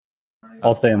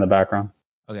I'll stay in the background.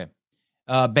 Okay.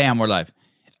 Bam, we're live.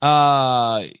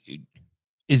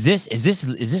 Is this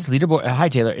leaderboard? Hi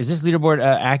Taylor. Is this leaderboard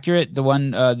accurate? The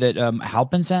one that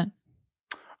Halpin sent?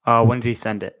 When did he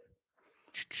send it?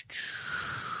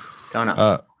 Don't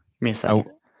know. Give me a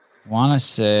second. I want to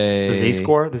say the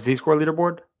Z-score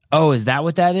leaderboard. Oh, is that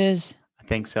what that is? I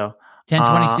think so.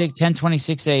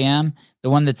 10:26 a.m. The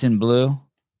one that's in blue.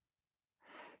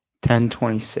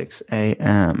 10:26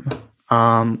 a.m.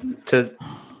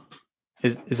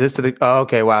 Is this to the? Oh,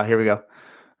 okay. Wow. Here we go.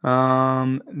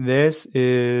 This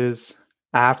is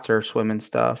after swimming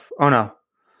stuff. Oh no,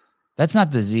 that's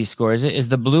not the Z-score, is it? Is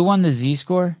the blue one the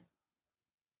Z-score?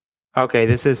 Okay.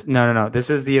 This is no.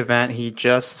 This is the event he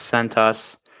just sent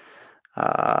us.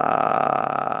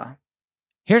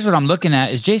 Here's what I'm looking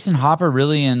at. Is Jason Hopper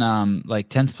really in like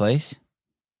 10th place?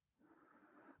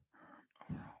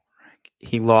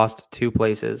 He lost 2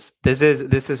 places. This is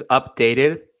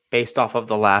updated based off of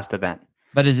the last event.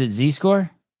 But is it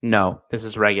Z-score? No, this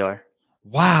is regular.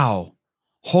 Wow.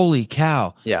 Holy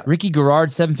cow. Yeah. Ricky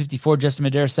Garrard, 754. Justin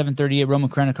Madera, 738. Roman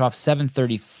Krennikov,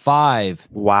 735.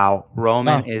 Wow.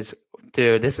 Roman is,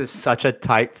 dude, this is such a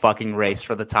tight fucking race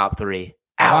for the top 3.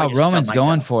 Wow, Roman's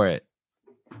going for it.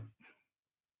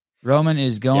 Roman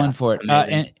is going for it.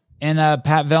 And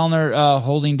Pat Vellner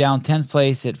holding down 10th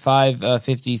place at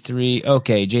 5:53.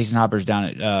 Okay, Jason Hopper's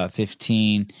down at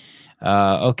 15.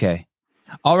 Okay.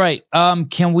 All right.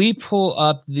 Can we pull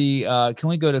up the can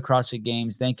we go to CrossFit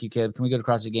Games? Thank you, Caleb. Can we go to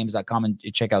CrossFitGames.com and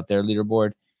check out their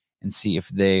leaderboard and see if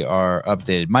they are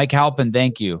updated? Mike Halpin,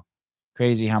 thank you.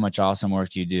 Crazy how much awesome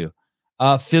work you do.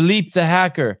 Philippe the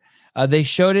Hacker. They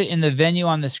showed it in the venue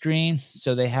on the screen,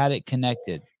 so they had it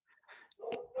connected.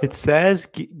 It says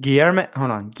Guilherme. Hold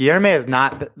on. Guilherme is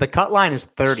not. The cut line is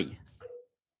 30.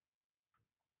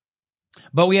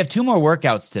 But we have 2 more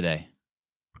workouts today.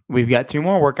 We've got 2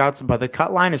 more workouts, but the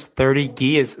cut line is 30.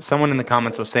 Guy is, someone in the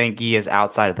comments was saying Guy is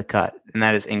outside of the cut, and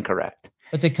that is incorrect.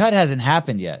 But the cut hasn't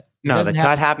happened yet. No, the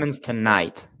cut happens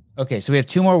tonight. Okay, so we have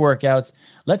 2 more workouts.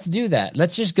 Let's do that.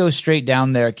 Let's just go straight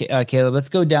down there, Caleb. Let's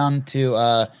go down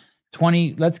to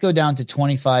 20. Let's go down to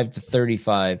 25 to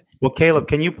 35. Well, Caleb,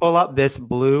 can you pull up this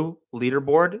blue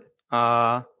leaderboard?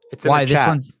 It's in the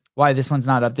chat. Why this one's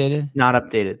not updated? Not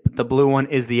updated. The blue one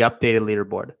is the updated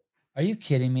leaderboard. Are you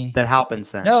kidding me? That Halpin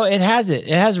sent. No, it has it.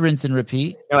 It has rinse and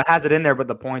repeat. No, it has it in there, but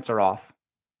the points are off.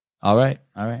 All right.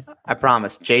 I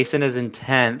promise. Jason is in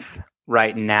 10th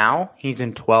right now. He's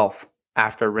in 12th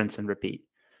after rinse and repeat.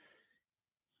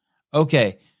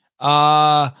 Okay.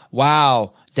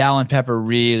 Wow. Dallin Pepper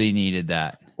really needed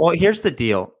that. Well, here's the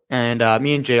deal. And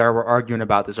me and JR were arguing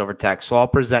about this over text. So I'll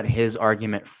present his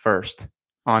argument first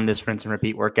on this rinse and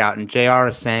repeat workout. And JR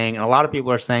is saying, and a lot of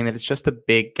people are saying that it's just a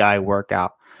big guy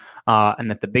workout. And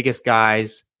that the biggest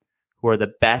guys who are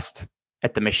the best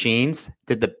at the machines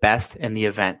did the best in the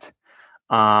event.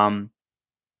 To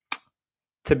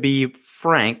be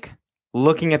frank,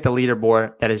 looking at the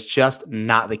leaderboard, that is just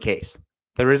not the case.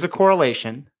 There is a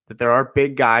correlation that there are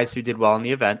big guys who did well in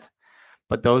the event,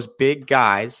 but those big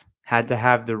guys had to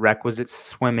have the requisite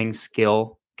swimming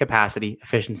skill, capacity,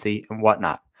 efficiency, and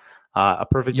whatnot. A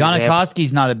perfect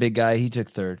Janikowski's not a big guy. He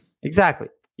took 3rd. Exactly.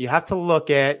 You have to look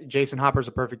at Jason Hopper's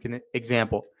a perfect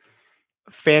example.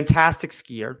 Fantastic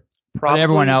skier. But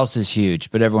everyone else is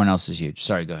huge.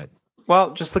 Sorry, go ahead.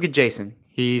 Well, just look at Jason.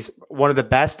 He's one of the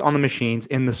best on the machines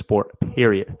in the sport,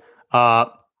 period.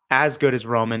 As good as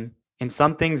Roman. In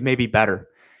some things, maybe better.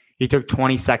 He took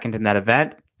 22nd in that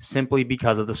event simply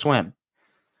because of the swim.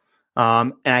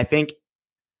 And I think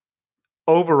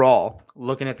overall,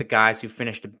 looking at the guys who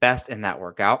finished best in that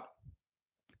workout,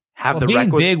 being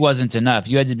big wasn't enough.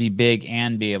 You had to be big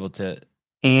and be able to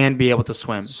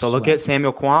swim. So look at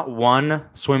Samuel Quant, won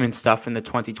swimming stuff in the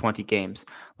 2020 games.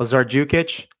 Lazar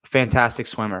Jukic, fantastic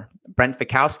swimmer. Brent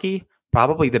Fikowski,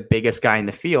 probably the biggest guy in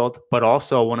the field, but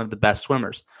also one of the best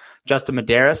swimmers. Justin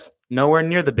Medeiros, nowhere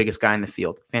near the biggest guy in the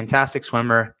field. Fantastic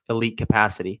swimmer, elite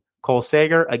capacity. Cole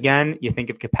Sager, again, you think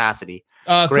of capacity.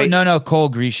 Cole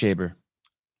Grieshaber.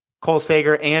 Cole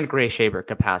Sager and Gray Shaber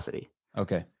capacity.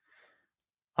 Okay.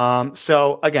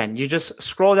 So again, you just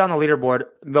scroll down the leaderboard.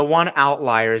 The one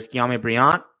outlier is Guillaume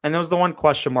Briand, and there was the one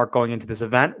question mark going into this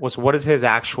event was what does his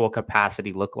actual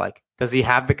capacity look like? Does he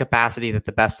have the capacity that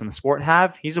the best in the sport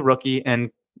have? He's a rookie,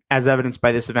 and as evidenced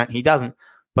by this event, he doesn't.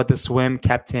 But the swim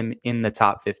kept him in the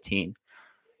top 15.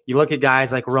 You look at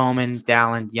guys like Roman,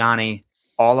 Dallin, Yanni,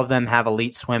 all of them have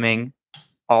elite swimming.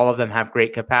 All of them have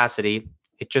great capacity.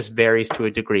 It just varies to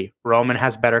a degree. Roman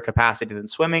has better capacity than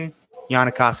swimming.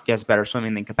 Janikowski has better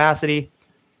swimming than capacity.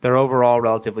 They're overall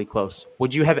relatively close.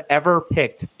 Would you have ever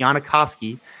picked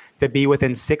Janikowski to be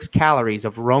within 6 calories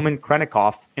of Roman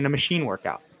Krennikov in a machine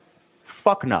workout?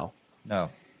 Fuck no.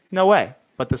 No way.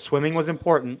 But the swimming was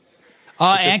important.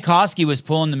 And Koski was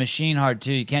pulling the machine hard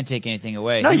too. You can't take anything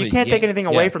away. No, you can't take anything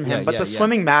away from him. But the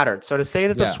swimming mattered. So to say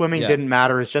that the swimming didn't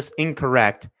matter is just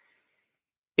incorrect.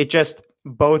 It just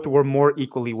both were more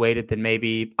equally weighted than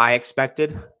maybe I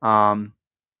expected.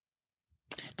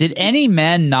 Did any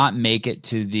men not make it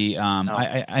to the?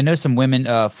 No. I know some women.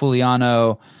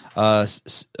 Fuliano,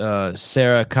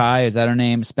 Sarah Kai, is that her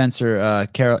name? Spencer,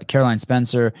 Caroline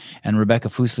Spencer, and Rebecca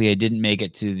Fuselier didn't make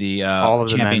it to the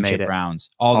championship rounds.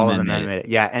 All of the men made it.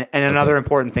 Yeah, and another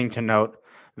important thing to note: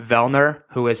 Vellner,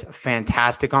 who is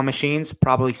fantastic on machines,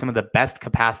 probably some of the best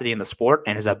capacity in the sport,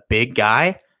 and is a big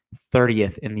guy,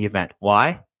 30th in the event.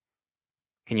 Why?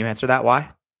 Can you answer that? Why?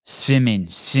 Swimming.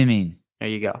 There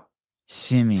you go.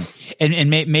 Swimming, and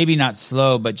maybe not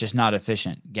slow, but just not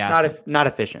efficient. Not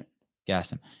efficient.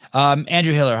 Gassed him.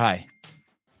 Andrew Hiller, hi.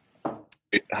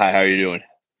 Hi, how are you doing? Do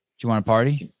you want to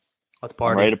party? Let's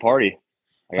party. I'm ready to party.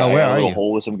 Where I got are a you?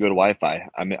 hole with some good Wi-Fi.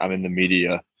 I'm in the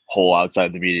media hole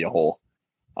outside the media hole.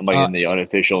 I'm in the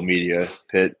unofficial media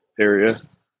pit area.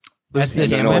 At the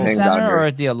swim center or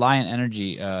at the Alliant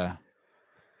Energy?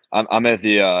 I'm at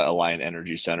the Alliant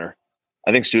Energy Center.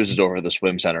 I think Suze is over at the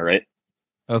swim center, right?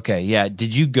 Okay, yeah.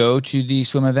 Did you go to the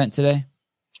swim event today?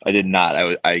 I did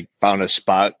not. I found a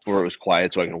spot where it was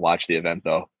quiet so I could watch the event,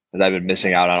 though, because I've been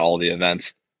missing out on all the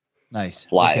events. Nice.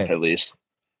 Live, okay. at least.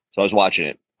 So I was watching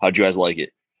it. How'd you guys like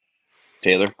it?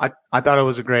 Taylor? I thought it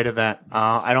was a great event.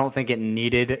 I don't think it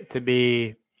needed to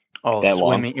be that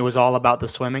swimming. Long? It was all about the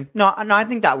swimming. No, I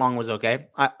think that long was okay.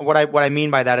 What I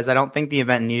mean by that is I don't think the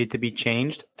event needed to be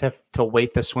changed to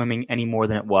weight the swimming any more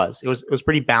than it was. It was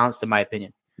pretty balanced in my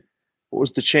opinion. What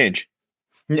was the change?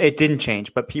 It didn't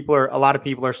change, but a lot of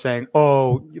people are saying,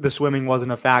 "Oh, the swimming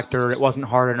wasn't a factor. It wasn't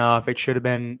hard enough. It should have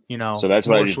been, So that's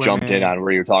what I just jumped in on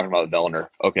where you were talking about Vellner.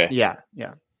 Okay. Yeah.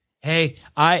 Hey,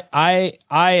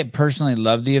 I personally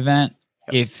love the event.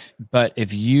 Yep.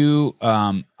 If you,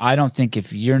 I don't think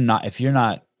if you didn't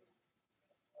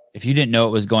know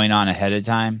what was going on ahead of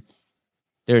time,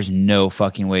 there's no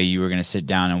fucking way you were going to sit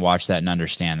down and watch that and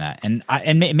understand that. And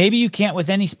maybe you can't with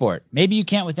any sport.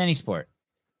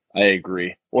 I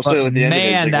agree. Well, so at the end of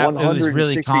it, it's like 160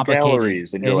 really complicated.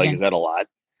 calories, and you're like, is that a lot?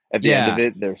 At the end of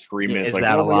it, they're screaming. Is it's like,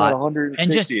 that a lot? 160.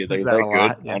 And just, is that that a good?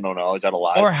 lot? Yeah. I don't know. Is that a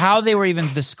lot? Or how they were even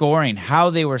the scoring, how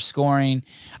they were scoring.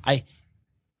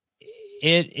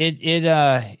 It's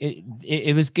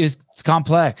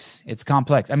complex. It's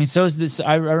complex. I mean, so is this.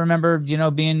 I remember,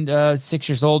 being 6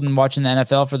 years old and watching the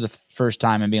NFL for the first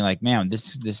time and being like, man,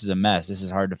 this is a mess. This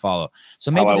is hard to follow. So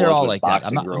maybe they're all like that.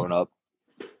 I'm not growing up.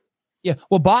 Yeah,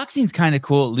 well, boxing's kind of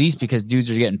cool at least because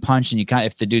dudes are getting punched, and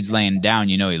if the dude's laying down,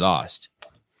 he lost.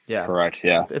 Yeah, correct.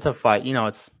 Yeah, it's a fight.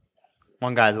 It's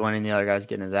one guy's winning, the other guy's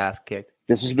getting his ass kicked.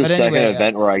 This is the second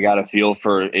event where I got a feel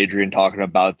for Adrian talking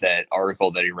about that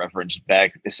article that he referenced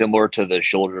back, similar to the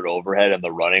shoulder to overhead and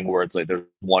the running, where it's like there's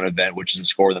one event which is a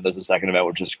score, then there's a second event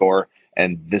which is a score,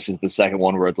 and this is the second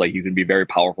one where it's like you can be very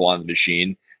powerful on the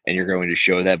machine, and you're going to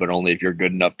show that, but only if you're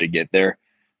good enough to get there.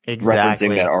 Exactly.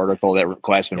 Referencing that article that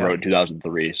Classman wrote in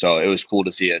 2003. So it was cool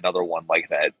to see another one like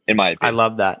that, in my opinion. I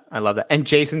love that. And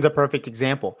Jason's a perfect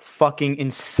example. Fucking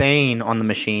insane on the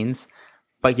machines,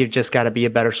 but you've just got to be a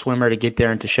better swimmer to get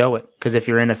there and to show it. Because if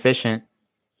you're inefficient,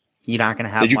 you're not going to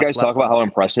have. Did you guys talk about how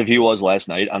impressive he was last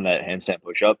night on that handstand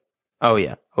push-up? Oh,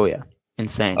 yeah.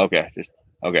 Insane. Okay.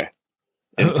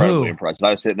 Incredibly impressive. I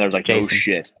was sitting there like, Jason. Oh,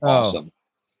 shit. Awesome.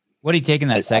 What are you taking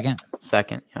that second?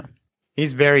 Second, yeah.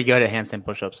 He's very good at handstand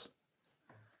push-ups.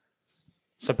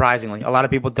 Surprisingly, a lot of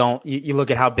people don't. You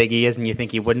look at how big he is, and you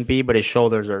think he wouldn't be, but his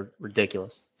shoulders are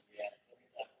ridiculous.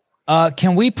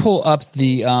 Can we pull up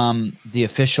the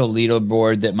official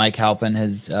leaderboard that Mike Halpin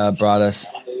has brought us?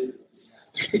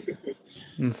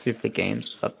 Let's see if the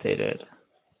game's updated.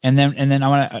 And then I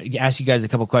want to ask you guys a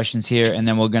couple questions here, and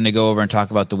then we're going to go over and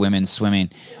talk about the women's swimming.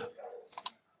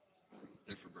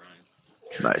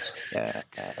 Nice. Yeah,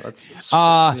 let's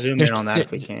zoom in on that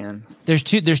if we can. There's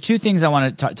two things I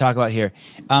want to talk about here.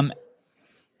 How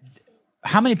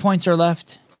many points are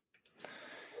left?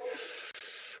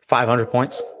 500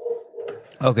 points.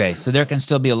 Okay, so there can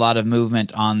still be a lot of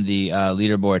movement on the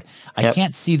leaderboard. I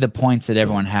can't see the points that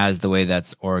everyone has the way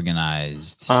that's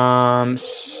organized.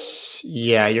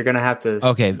 Yeah, you're gonna have to.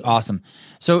 Okay, awesome.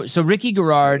 So Ricky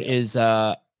Garrard is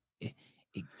how.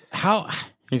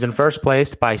 He's in first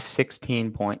place by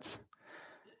 16 points.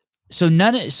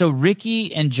 So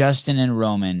Ricky and Justin and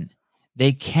Roman,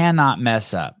 they cannot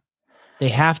mess up. They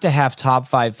have to have top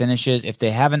 5 finishes. If they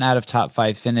haven't out of top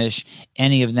 5 finish,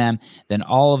 any of them, then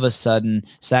all of a sudden,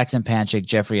 Saxon Panchik,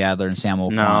 Jeffrey Adler, and Sam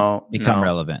Oquan become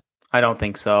relevant. I don't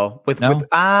think so. With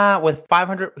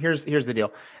 500, here's the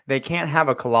deal. They can't have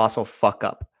a colossal fuck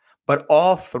up, but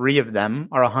all 3 of them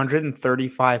are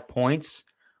 135 points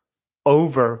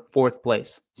over 4th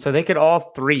place. So they could all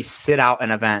 3 sit out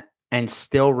an event and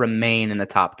still remain in the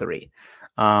top 3.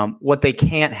 What they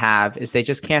can't have is they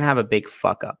just can't have a big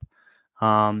fuck up.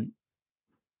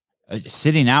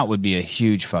 Sitting out would be a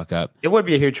huge fuck up. It would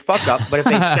be a huge fuck up, but if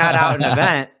they sat out an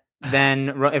event,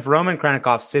 then if Roman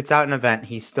Khrennikov sits out an event,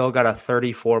 he's still got a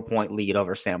 34-point lead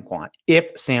over Sam Quant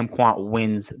if Sam Quant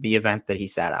wins the event that he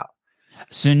sat out.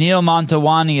 Sunil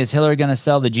Montawani, is Hiller going to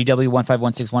sell the GW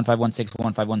 1516, 1516,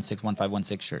 1516,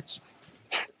 1516 shirts?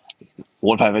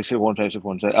 1516,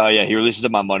 1516. Oh, yeah. He releases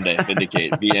them on Monday.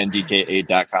 Vindicate,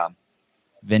 VNDK8.com.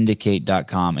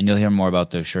 Vindicate.com. And you'll hear more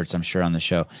about those shirts, I'm sure, on the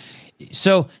show.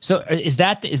 So is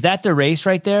that the race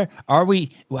right there?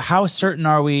 How certain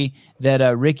are we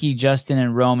that Ricky, Justin,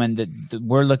 and Roman, that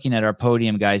we're looking at our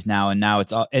podium guys now, and now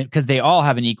it's all because they all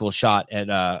have an equal shot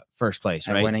at first place,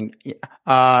 right? Winning,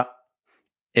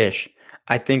 ish.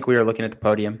 I think we are looking at the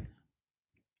podium.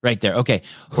 Right there. Okay.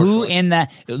 Who in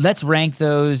that? Let's rank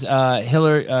those.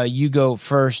 Hiller, you go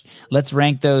first. Let's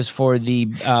rank those for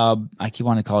the, I keep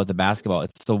wanting to call it the basketball.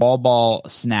 It's the wall ball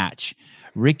snatch.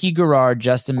 Ricky Garard,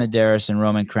 Justin Medeiros, and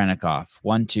Roman Khrennikov.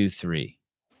 1, 2, 3.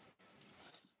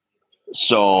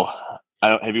 So,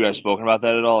 have you guys spoken about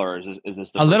that at all, or is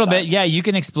this a little bit? Yeah, you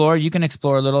can explore. You can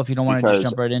explore a little if you don't want to just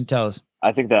jump right in. Tell us.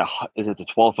 I think that it's a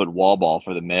 12-foot wall ball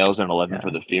for the males and 11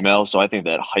 for the females. So I think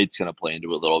that height's going to play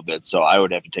into it a little bit. So I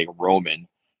would have to take Roman,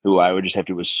 who I would just have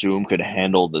to assume could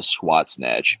handle the squat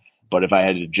snatch. But if I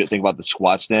had to think about the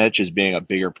squat snatch as being a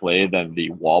bigger play than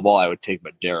the wall ball, I would take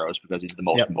Medeiros because he's the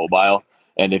most mobile.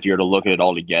 And if you're to look at it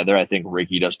all together, I think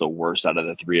Ricky does the worst out of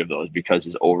the 3 of those because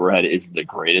his overhead isn't the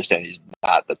greatest and he's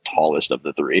not the tallest of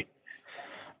the 3.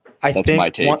 That's my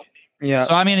take. So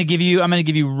I'm going to give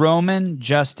you Roman,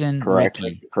 Justin,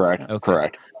 Ricky. Correct. Okay.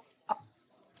 Correct.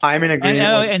 I'm in agreement.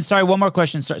 And sorry, one more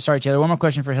question. Sorry, Taylor. One more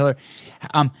question for Hiller.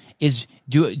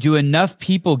 Do enough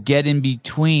people get in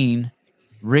between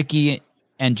Ricky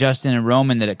and Justin and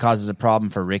Roman that it causes a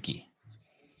problem for Ricky?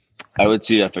 I would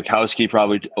see Fikowski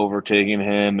probably overtaking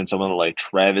him and someone like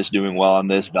Travis doing well on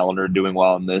this, Vellner doing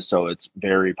well on this. So it's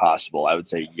very possible. I would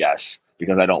say yes,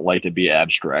 because I don't like to be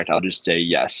abstract. I'll just say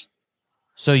yes.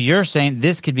 So you're saying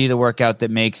this could be the workout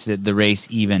that makes the race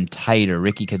even tighter.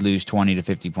 Ricky could lose 20 to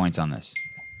 50 points on this.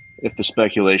 If the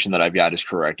speculation that I've got is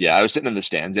correct. Yeah, I was sitting in the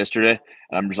stands yesterday,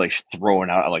 and I'm just like throwing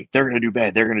out, I'm like, they're going to do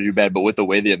bad. They're going to do bad. But with the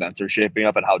way the events are shaping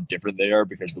up and how different they are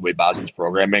because of the way Boston's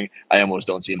programming, I almost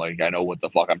don't seem like I know what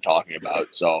the fuck I'm talking about.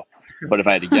 So, but if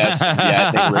I had to guess,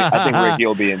 I think Ricky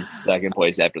will be in second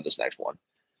place after this next one.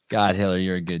 God, Hiller,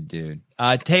 you're a good dude.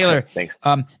 Taylor, thanks.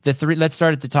 The 3. Let's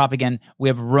start at the top again. We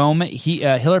have Roman.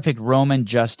 Hiller picked Roman,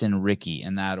 Justin, Ricky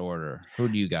in that order. Who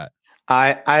do you got?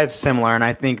 I have similar, and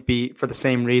I think for the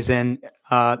same reason.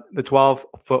 The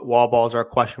 12-foot wall balls are a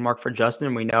question mark for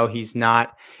Justin. We know he's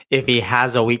not. If he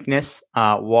has a weakness,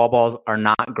 wall balls are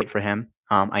not great for him.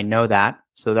 I know that,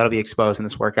 so that'll be exposed in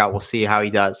this workout. We'll see how he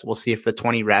does. We'll see if the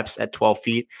 20 reps at 12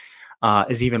 feet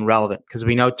is even relevant, because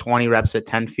we know 20 reps at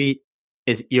 10 feet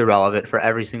is irrelevant for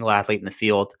every single athlete in the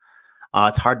field.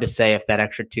 It's hard to say if that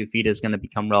extra 2 feet is going to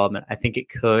become relevant. I think it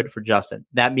could for Justin.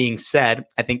 That being said,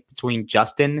 I think between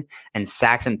Justin and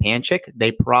Saxon Panchik,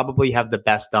 they probably have the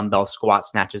best dumbbell squat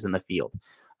snatches in the field.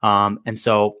 And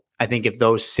so I think if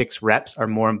those 6 reps are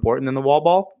more important than the wall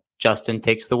ball, Justin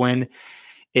takes the win.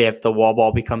 If the wall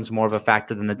ball becomes more of a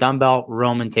factor than the dumbbell,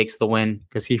 Roman takes the win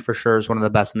because he for sure is one of the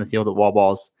best in the field at wall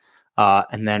balls.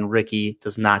 And then Ricky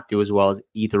does not do as well as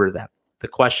either of them. The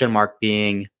question mark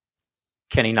being,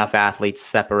 can enough athletes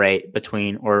separate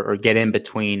between or get in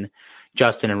between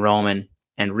Justin and Roman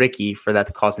and Ricky for that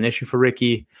to cause an issue for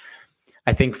Ricky?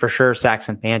 I think for sure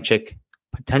Saxon Panchik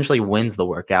potentially wins the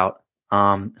workout.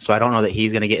 So I don't know that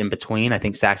he's going to get in between. I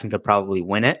think Saxon could probably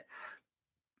win it.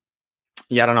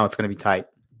 Yeah, I don't know. It's going to be tight.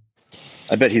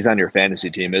 I bet he's on your fantasy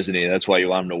team, isn't he? That's why you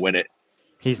want him to win it.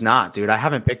 He's not, dude. I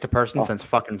haven't picked a person since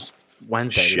fucking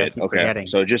Wednesday. Shit. Okay. Forgetting.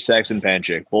 So just Saxon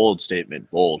Panchik. Bold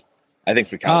statement. Bold. I think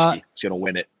Fikowski is going to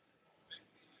win it.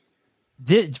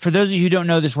 For those of you who don't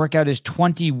know, this workout is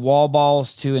 20 wall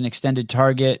balls to an extended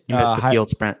target. You missed the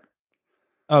field sprint.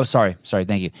 Oh, sorry.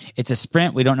 Thank you. It's a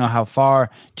sprint. We don't know how far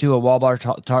to a wall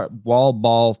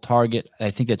ball target. I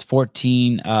think that's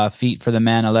 14 feet for the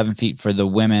men, 11 feet for the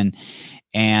women.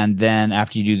 And then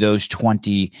after you do those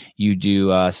 20, you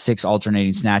do 6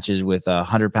 alternating snatches with a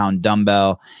 100-pound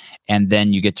dumbbell. And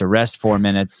then you get to rest 4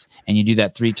 minutes, and you do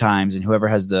that 3 times. And whoever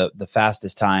has the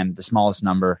fastest time, the smallest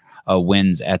number,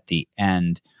 wins at the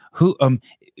end.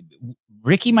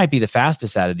 Ricky might be the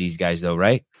fastest out of these guys, though,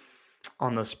 right?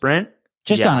 On the sprint?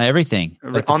 Just on everything.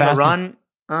 Like on the run,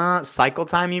 cycle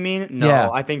time, you mean? No, yeah.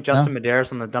 I think Justin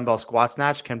Medeiros on the dumbbell squat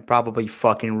snatch can probably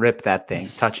fucking rip that thing,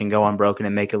 touch and go unbroken,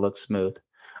 and make it look smooth.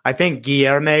 I think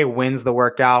Guilherme wins the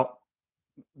workout.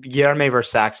 Guilherme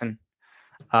versus Saxon.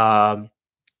 Guilherme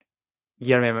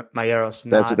Medeiros.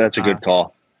 That's a good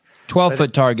call.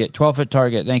 12-foot target. 12-foot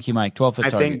target. Thank you, Mike. 12-foot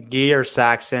target. I think Guy or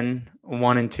Saxon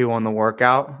 1 and 2 on the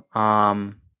workout.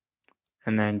 And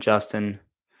then Justin.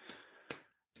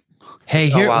 Hey,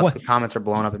 here the comments are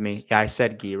blowing up at me. Yeah, I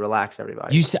said Guy. Relax,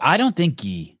 everybody. I don't think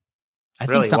Guy.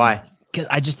 Why? Because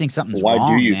I just think something's wrong.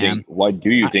 Why do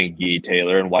you think Guy,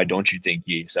 Taylor, and why don't you think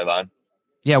Guy, Sevan?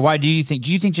 Yeah, why do you think?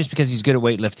 Do you think just because he's good at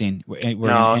weightlifting?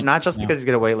 Not just because he's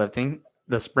good at weightlifting.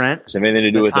 The sprint. Does anything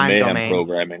to do with the mayhem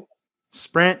programming?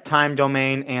 Sprint, time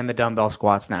domain, and the dumbbell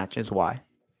squat snatch is why.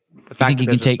 The fact that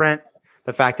there's a sprint,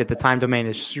 the fact that the time domain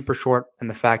is super short, and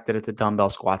the fact that it's a dumbbell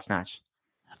squat snatch.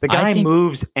 The guy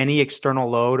moves any external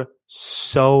load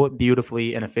so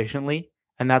beautifully and efficiently,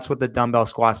 and that's what the dumbbell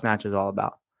squat snatch is all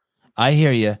about. I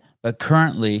hear you, but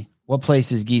currently, what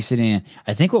place is Guy sitting in?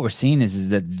 I think what we're seeing is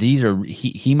that these are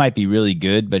he might be really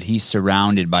good, but he's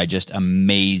surrounded by just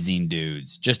amazing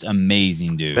dudes.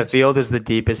 The field is the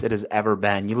deepest it has ever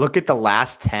been. You look at the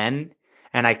last 10,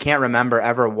 and I can't remember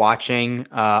ever watching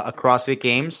a CrossFit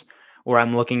Games where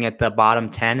I'm looking at the bottom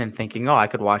 10 and thinking, oh, I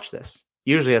could watch this.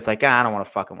 Usually it's like, I don't want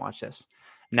to fucking watch this.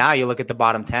 Now you look at the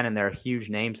bottom 10 and there are huge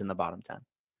names in the bottom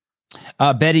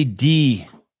 10. Betty D,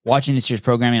 watching this year's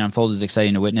programming unfold is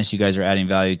exciting to witness. You guys are adding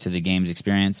value to the game's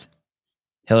experience.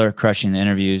 Hiller crushing the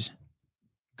interviews.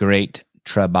 Great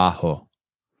trabajo.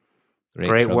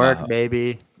 Great work,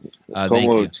 baby.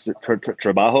 Thank you.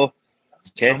 Trabajo.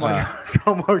 Okay.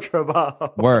 Como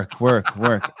trabajo.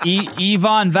 Work.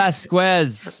 Ivan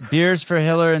Vasquez. Beers for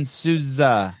Hiller and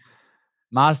Souza.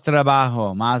 Más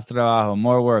trabajo,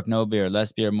 more work, no beer,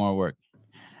 less beer, more work.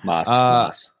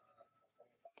 Mas.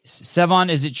 Sevan,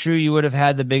 is it true you would have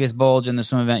had the biggest bulge in the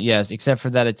swim event? Yes, except for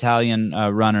that Italian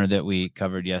runner that we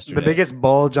covered yesterday. The biggest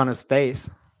bulge on his face.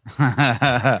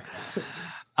 Khaleesi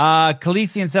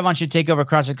and Sevan should take over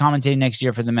CrossFit commentating next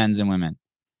year for the men's and women.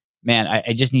 Man,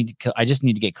 I just need to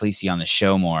get Khaleesi on the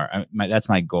show more. That's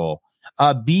my goal.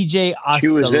 BJ Astalaza. She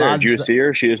was there. Did you see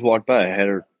her? She just walked by. I had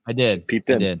her. I did. Peeped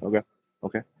in. I did.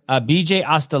 Okay. BJ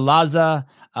Astalaza,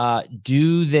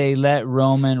 do they let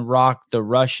Roman rock the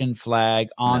Russian flag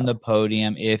on the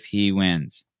podium if he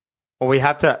wins? Well, we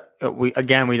have to. We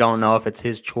don't know if it's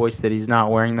his choice that he's not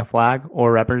wearing the flag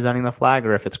or representing the flag,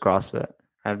 or if it's CrossFit.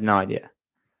 I have no idea.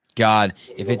 God,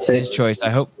 if it's his choice, I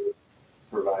hope.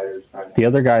 The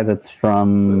other guy that's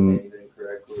from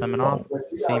Semenov?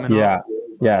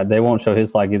 Yeah, they won't show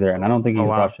his flag either, and I don't think he's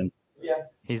Russian.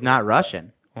 He's not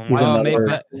Russian. They don't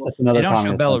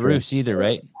show Belarus either,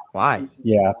 right? Why?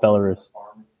 Yeah, Belarus.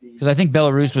 Because I think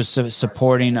Belarus was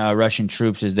supporting Russian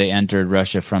troops as they entered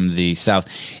Russia from the south.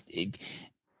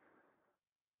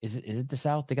 Is it the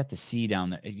south? They got the sea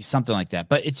down there, something like that.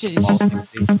 But it's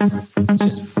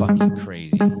just fucking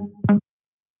crazy.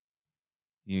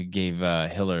 You gave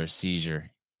Hiller a seizure.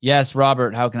 Yes,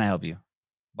 Robert. How can I help you,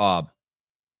 Bob?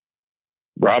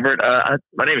 Robert,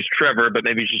 my name is Trevor, but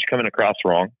maybe it's just coming across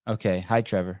wrong. Okay. Hi,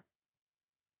 Trevor.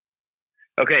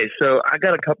 Okay, so I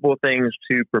got a couple of things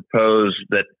to propose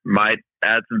that might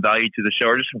add some value to the show,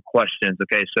 or just some questions.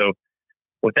 Okay, so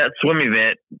with that swim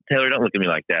event, Taylor, don't look at me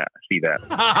like that. I see that.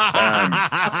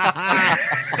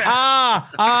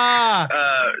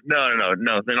 No.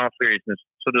 In all seriousness,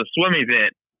 so the swim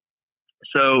event.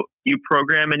 So you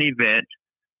program an event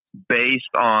based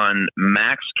on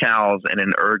max cals and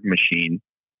an erg machine,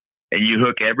 and you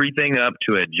hook everything up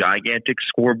to a gigantic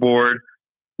scoreboard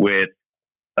with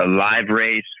a live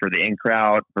race for the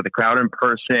crowd in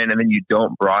person, and then you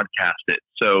don't broadcast it.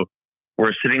 So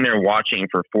we're sitting there watching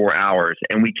for 4 hours,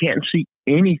 and we can't see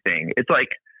anything. It's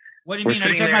like, what do you mean? Are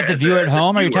you talking about the viewer at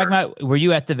home? Are you talking about, were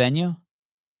you at the venue?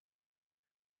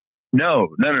 No.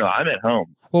 I'm at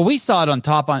home. Well, we saw it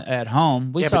at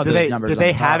home. We saw those numbers. Did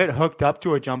they have it hooked up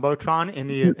to a jumbotron in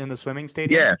the swimming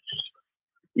stadium? Yes.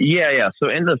 Yeah. So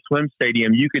in the swim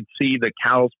stadium, you could see the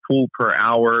cows pool per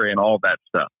hour and all that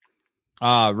stuff.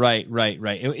 Right. Why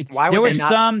there would was they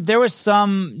not- there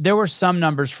were some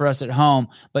numbers for us at home,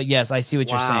 but yes, I see what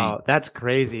you're saying. That's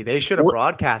crazy. They should have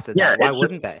broadcasted that. Why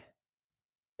wouldn't they?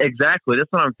 Exactly.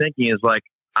 That's what I'm thinking is like,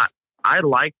 I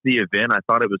liked the event. I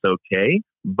thought it was okay,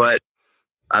 but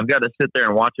I've got to sit there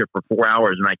and watch it for 4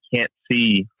 hours, and I can't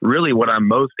see really what I'm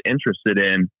most interested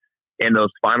in those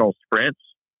final sprints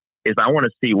is I want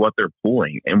to see what they're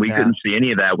pulling. And we couldn't see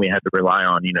any of that. We had to rely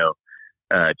on,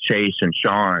 Chase and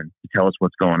Sean to tell us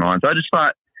what's going on. So I just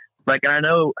thought, like, I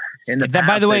know in the past,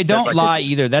 by the way, don't like lie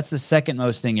either. That's the second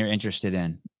most thing you're interested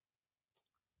in.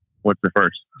 What's the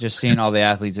first? Just seeing all the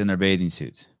athletes in their bathing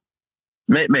suits.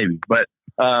 Maybe, but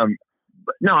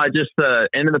no, I just and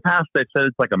in the past they've said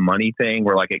it's like a money thing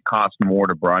where like it costs more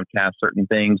to broadcast certain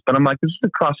things. But I'm like, this is the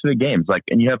CrossFit Games, like,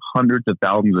 and you have hundreds of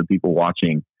thousands of people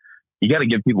watching. You got to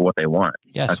give people what they want.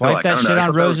 Yeah, swipe that shit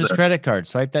on Rose's credit card.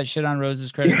 Swipe that shit on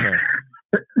Rose's credit card.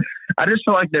 I just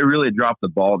feel like they really dropped the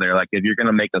ball there. Like, if you're going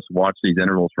to make us watch these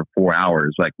intervals for 4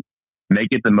 hours, like, make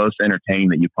it the most entertaining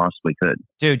that you possibly could.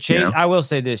 Dude, Chase, I will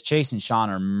say this: Chase and Sean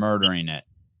are murdering it.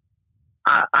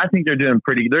 I think they're doing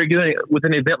with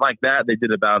an event like that. They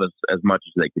did about as much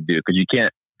as they could do, because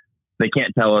they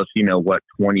can't tell us, what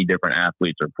 20 different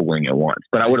athletes are pulling at once.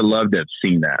 But I would have loved to have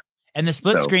seen that. And the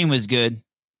split screen was good.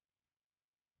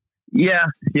 Yeah,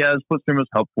 the split screen was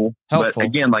helpful. But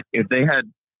again, like if they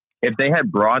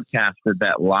had broadcasted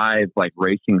that live like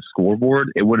racing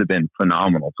scoreboard, it would have been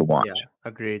phenomenal to watch. Yeah,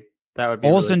 agreed. That would be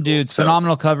Olsen really cool. dudes,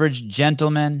 phenomenal coverage,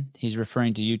 gentlemen. He's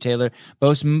referring to you, Taylor.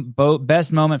 Best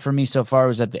moment for me so far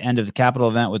was at the end of the Capitol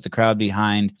event with the crowd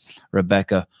behind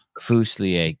Rebecca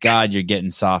Fuselier. God, you're getting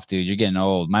soft, dude. You're getting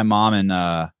old. My mom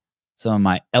and some of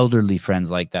my elderly friends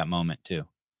like that moment too.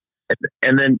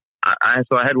 And then I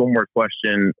had one more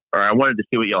question, or I wanted to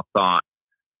see what y'all thought.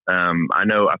 I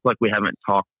feel like we haven't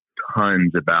talked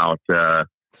tons about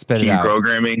team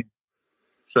programming.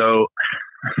 So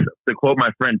to quote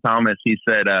my friend Thomas, he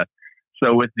said,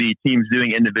 so with the teams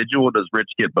doing individual, does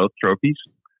Rich get both trophies?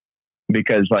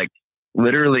 Because like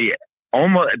literally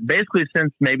almost basically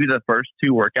since maybe the first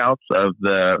two workouts of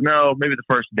maybe the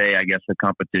first day, I guess, of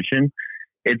competition,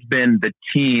 it's been the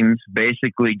teams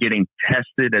basically getting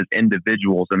tested as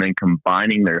individuals and then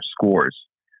combining their scores.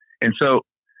 And so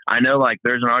I know like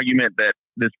there's an argument that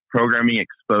this programming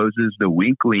exposes the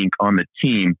weak link on the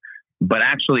team, but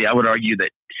actually I would argue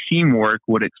that teamwork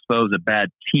would expose a bad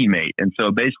teammate. And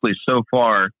so basically so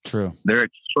far, they're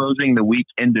exposing the weak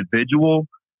individual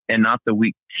and not the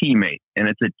weak teammate. And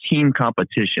it's a team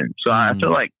competition. So I feel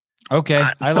like, I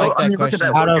like that question. Look at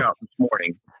that workout this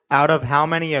morning. Out of how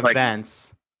many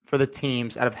events for the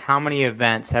teams, out of how many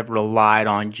events have relied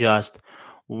on just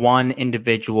one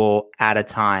individual at a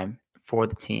time for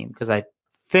the team? Because I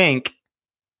think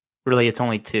really it's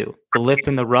only two: the lift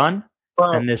and the run,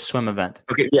 and this swim event.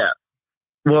 Okay, yeah.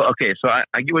 Well, okay, so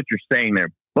I get what you're saying there,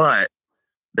 but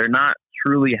they're not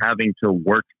truly having to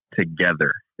work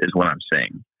together, is what I'm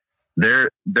saying.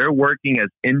 They're working as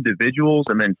individuals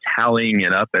and then tallying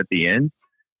it up at the end.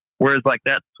 Whereas like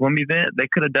that swim event, they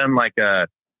could have done like a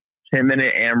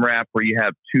 10-minute AMRAP where you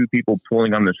have two people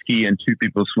pulling on the ski and two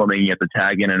people swimming. You have to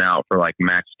tag in and out for like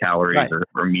max calories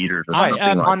or meters or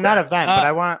something like on that event. But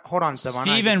I want to hold on,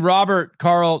 Steven, Robert,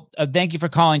 Carl, thank you for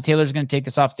calling. Taylor's going to take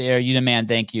this off the air. You the man.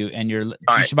 Thank you. And you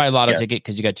should buy a lotto ticket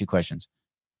because you got two questions.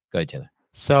 Go ahead, Taylor.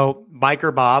 So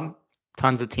Biker Bob,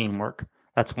 tons of teamwork.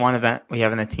 That's one event we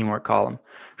have in the teamwork column.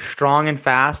 Strong and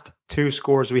fast, 2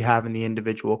 scores we have in the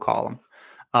individual column.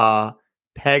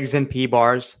 Pegs and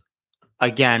P-bars,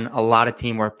 again, a lot of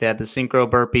teamwork. They had the synchro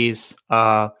burpees,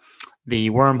 the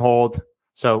worm hold.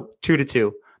 So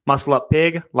 2-2. Muscle up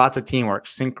pig, lots of teamwork.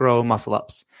 Synchro muscle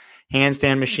ups.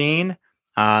 Handstand machine,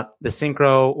 the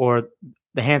synchro or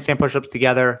the handstand push-ups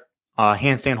together,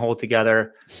 handstand hold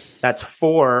together. That's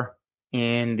 4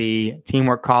 in the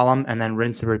teamwork column, and then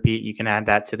rinse and repeat. You can add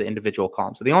that to the individual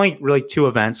column. So the only really 2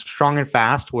 events, strong and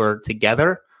fast, were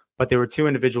together, but there were 2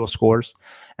 individual scores,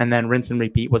 and then rinse and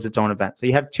repeat was its own event. So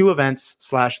you have 2 events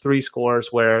 / 3 scores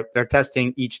where they're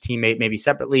testing each teammate maybe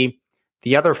separately.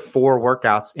 The other 4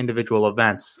 workouts, individual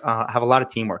events, have a lot of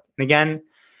teamwork. And again,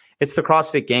 it's the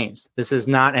CrossFit Games. This is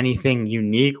not anything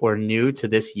unique or new to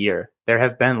this year. There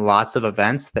have been lots of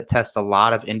events that test a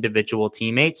lot of individual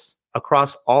teammates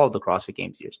across all of the CrossFit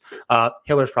Games years.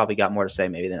 Hiller's probably got more to say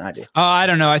maybe than I do. I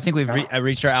don't know. I think we've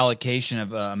reached our allocation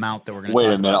of amount that we're going to Wait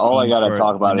a minute. All I got to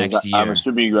talk about is year. I'm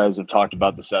assuming you guys have talked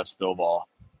about the Seth Stovall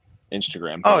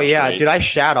Instagram post, oh yeah, right? Dude, I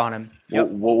shat on him. Yep.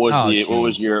 What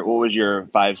was your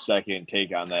 5-second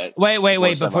take on that? Wait,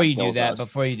 before you do that.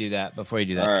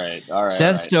 All right.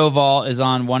 Seth Stovall is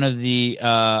on one of the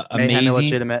amazing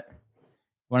legitimate.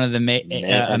 one of the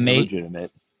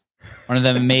legitimate. One of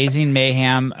the amazing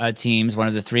Mayhem teams, one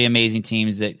of the 3 amazing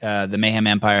teams that the Mayhem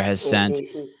Empire has sent.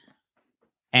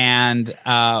 And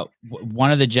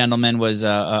one of the gentlemen was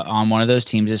on one of those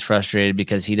teams is frustrated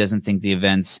because he doesn't think the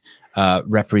events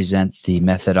represent the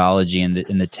methodology and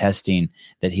the testing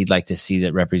that he'd like to see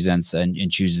that represents and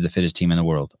chooses the fittest team in the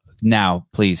world. Now,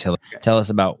 please, tell us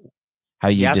about how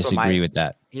you disagree with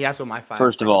that. He asked what my 5.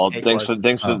 First of all, thanks for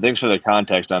the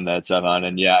context on that, Sevan.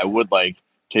 And yeah, I would like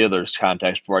Taylor's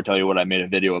context before I tell you what I made a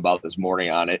video about this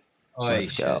morning on it.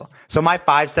 Let's go. So my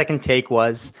 5-second take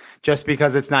was just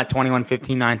because it's not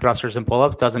 21-15-9 thrusters and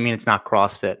pull-ups doesn't mean it's not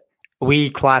CrossFit. We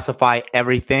classify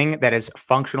everything that is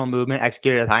functional movement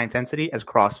executed at high intensity as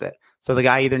CrossFit. So the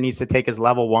guy either needs to take his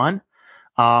level 1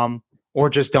 or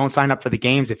just don't sign up for the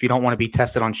games if you don't want to be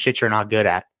tested on shit you're not good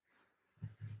at.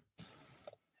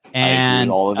 And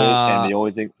all of it. And the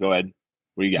only thing, go ahead.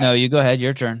 What do you got? No, you go ahead.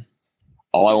 Your turn.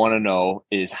 All I want to know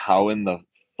is how in the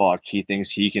fuck he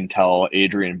thinks he can tell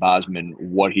Adrian Bosman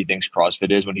what he thinks CrossFit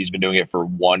is when he's been doing it for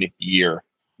 1 year.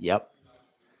 Yep.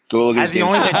 Go look. Has he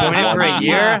only been doing it for a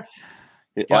year?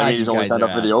 He's only signed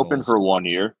up for the Open for 1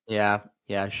 year. Yeah.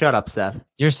 Shut up, Seth.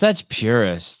 You're such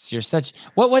purists. You're such.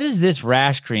 What is this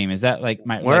rash cream? Is that like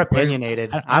my? We're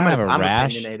opinionated. I'm a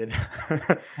rash. Opinionated.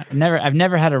 I've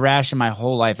never had a rash in my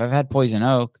whole life. I've had poison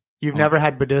oak. You've never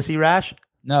had Badussi rash?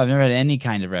 No, I've never had any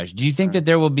kind of rash. Do you think that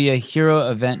there will be a hero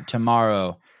event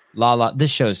tomorrow? Lala,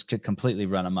 this show's completely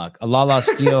run amok. A Lala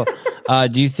Steel.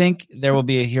 Do you think there will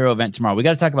be a hero event tomorrow? We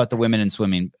got to talk about the women in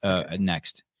swimming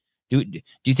next. Do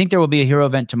you think there will be a hero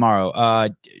event tomorrow?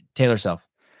 Taylor Self.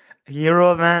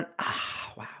 Hero event?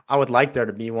 Wow. I would like there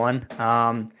to be one.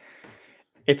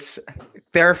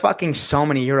 There are fucking so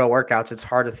many hero workouts. It's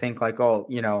hard to think like,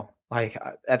 like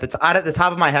at the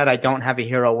top of my head, I don't have a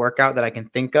hero workout that I can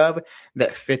think of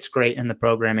that fits great in the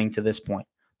programming to this point.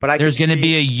 But there's going to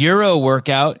be a Euro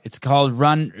workout. It's called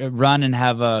Run and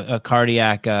have a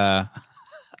cardiac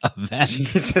event.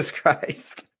 Jesus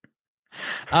Christ!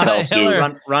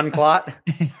 Run clot.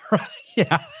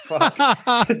 Yeah,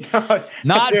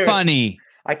 not dude, funny.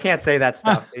 I can't say that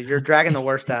stuff. Dude. You're dragging the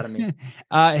worst out of me.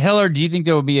 Hiller, do you think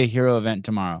there will be a hero event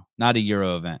tomorrow? Not a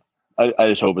Euro event. I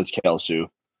just hope it's Kelsu.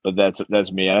 But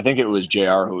that's me. And I think it was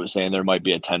JR who was saying there might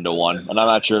be a 10-1. And I'm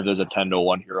not sure if there's a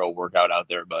 10-1 hero workout out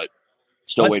there, but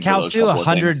still waiting for those couple of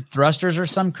 100 things. Thrusters or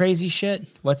some crazy shit?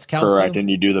 What's Kalsu? Correct. And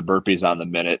you do the burpees on the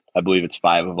minute. I believe it's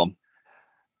 5 of them.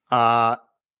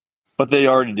 But they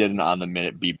already did an on the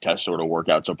minute beep test sort of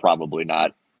workout, so probably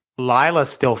not. Lila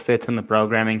still fits in the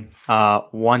programming.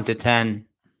 1 to 10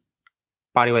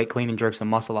 bodyweight clean and jerks and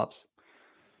muscle ups.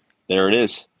 There it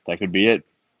is. That could be it.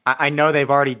 I know they've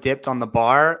already dipped on the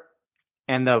bar,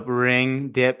 and the ring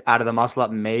dip out of the muscle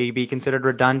up may be considered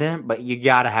redundant, but you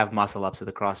got to have muscle ups at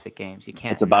the CrossFit Games. You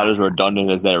can't. It's about as redundant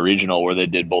as that regional where they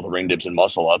did both ring dips and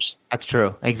muscle ups. That's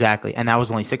true. Exactly. And that was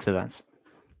only 6 events,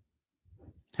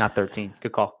 not 13.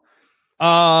 Good call.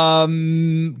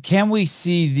 Can we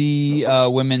see the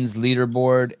women's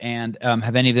leaderboard and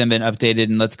have any of them been updated?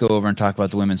 And let's go over and talk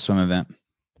about the women's swim event.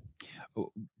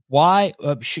 Why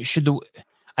should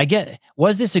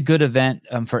was this a good event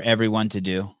for everyone to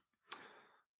do?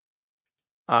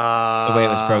 The way it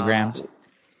was programmed?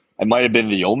 It might have been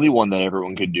the only one that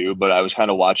everyone could do, but I was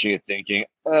kind of watching it thinking,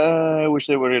 I wish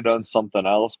they would have done something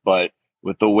else. But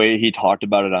with the way he talked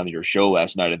about it on your show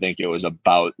last night, I think it was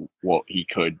about what he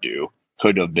could do.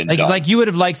 Could have been done. Like you would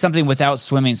have liked something without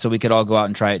swimming so we could all go out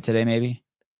and try it today, maybe?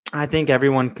 I think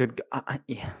everyone could.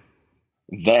 Yeah.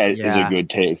 That is a good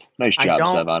take. Nice job,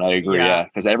 Sevan. I agree. Yeah.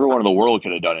 Because everyone in the world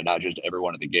could have done it, not just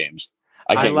everyone at the games.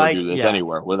 I can't go do this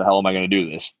anywhere. Where the hell am I going to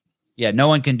do this? Yeah, no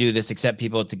one can do this except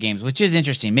people at the games, which is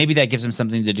interesting. Maybe that gives them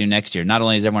something to do next year. Not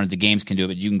only is everyone at the games can do it,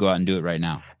 but you can go out and do it right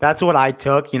now. That's what I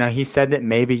took. He said that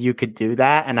maybe you could do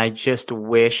that. And I just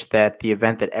wish that the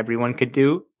event that everyone could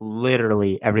do,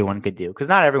 literally everyone could do. Because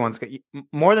not everyone's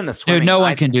more than the swimming. Dude, no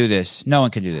one can do this. No one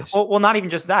can do this. Well, not even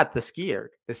just that. The ski erg.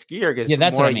 The ski erg is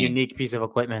more a unique piece of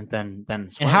equipment than swimming.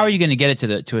 And how are you going to get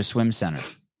it to a swim center?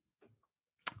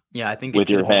 Yeah, I think with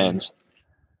your hands.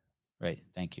 Right.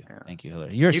 Thank you. Thank you,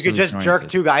 Hillary. You could just jerk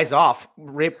 2 guys off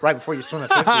right before you swim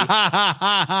at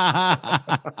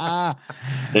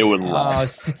 50. They wouldn't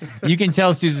last. You can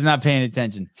tell Susan's not paying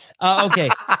attention. Okay.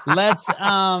 Let's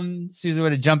Susan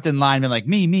would have jumped in line and been like,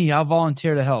 me, I'll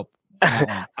volunteer to help.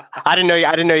 I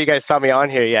didn't know you guys saw me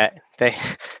on here yet.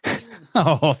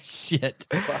 Oh shit.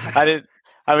 I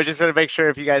I was just going to make sure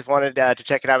if you guys wanted to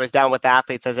check it out. I was down with the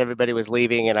athletes as everybody was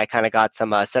leaving, and I kind of got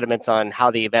some sentiments on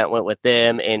how the event went with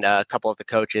them and a couple of the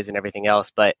coaches and everything else.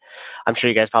 But I'm sure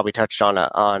you guys probably touched on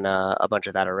a bunch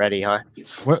of that already, huh?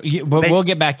 We'll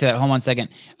get back to that. Hold on a second.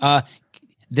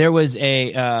 There was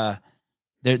a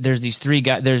there's these three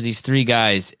guys. There's these three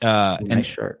guys. Nice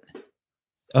shirt.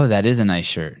 Oh, that is a nice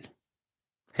shirt.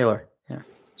 Hiller. Yeah.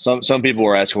 Some people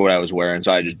were asking what I was wearing,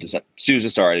 so I just decided.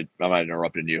 Susan, sorry, I might have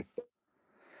interrupted you.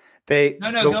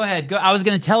 Go ahead. Go. I was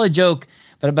going to tell a joke,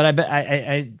 but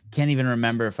I can't even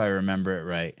remember if I remember it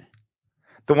right.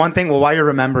 The one thing, while you're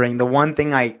remembering, the one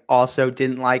thing I also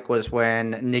didn't like was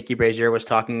when Nikki Brazier was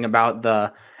talking about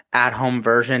the at-home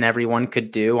version everyone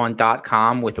could do on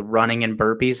 .com with running and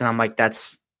burpees, and I'm like,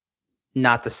 that's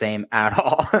not the same at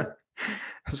all.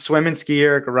 Swim and ski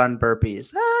erg, run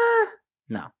burpees.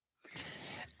 No.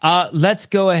 Let's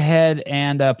go ahead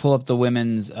and pull up the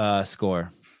women's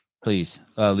score. Please,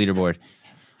 leaderboard.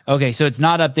 Okay, so it's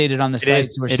not updated on the site.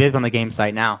 It is on the game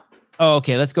site now. Oh,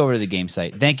 okay. Let's go over to the game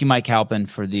site. Thank you, Mike Halpin,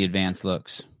 for the advanced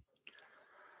looks.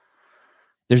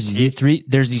 There's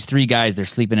these three guys. They're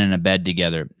sleeping in a bed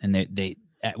together, and they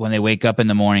when they wake up in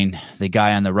the morning, the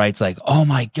guy on the right's like, "Oh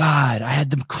my God, I had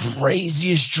the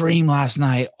craziest dream last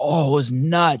night. Oh, it was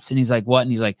nuts." And he's like, "What?" And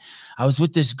he's like, "I was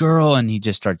with this girl," and he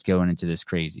just starts going into this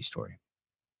crazy story.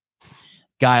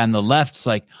 Guy on the left's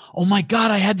like, "Oh my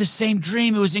God, I had the same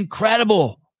dream. It was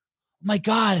incredible. Oh my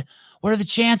God, what are the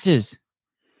chances?"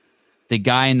 The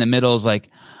guy in the middle is like,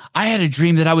 "I had a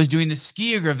dream that I was doing the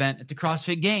ski erg event at the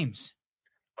CrossFit Games."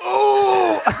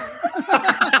 Oh,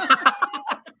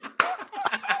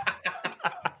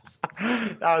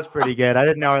 that was pretty good. I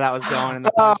didn't know where that was going. In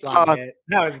the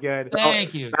that was good.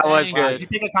 Thank you. That was good. Did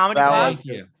you take a comedy class?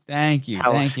 Thank you.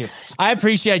 I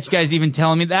appreciate you guys even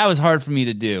telling me. That was hard for me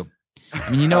to do.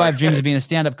 I mean, I have dreams of being a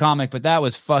stand-up comic, but that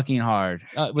was fucking hard.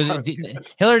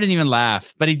 Hiller didn't even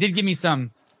laugh, but he did give me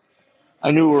some. I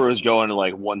knew where it was going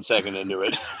like 1 second into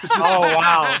it. Oh,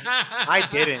 wow. I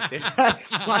didn't, dude. That's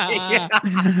funny.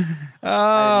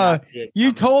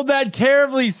 You told that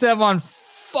terribly, Sevon.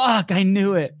 Fuck, I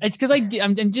knew it. It's because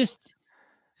I'm just.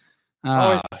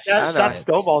 Seth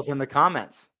Stovall's in the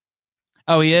comments.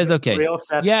 Oh, he is? Okay.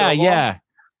 Stovall. Yeah.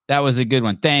 That was a good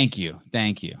one. Thank you,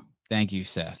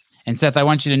 Seth. And Seth, I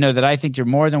want you to know that I think you're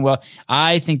more than well.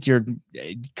 I think you're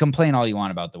complain all you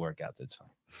want about the workouts. It's fine.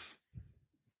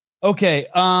 Okay.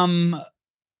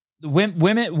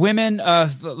 Women.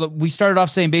 We started off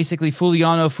saying basically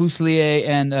Fuliano, Fuselier,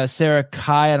 and Sarah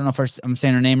Kai. I don't know if I'm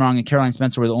saying her name wrong. And Caroline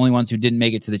Spencer were the only ones who didn't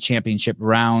make it to the championship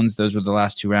rounds. Those were the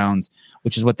last two rounds,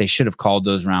 which is what they should have called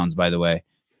those rounds, by the way.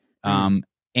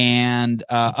 And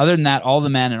other than that, all the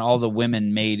men and all the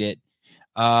women made it.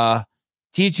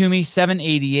 Tia Toomey,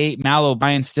 788. Mal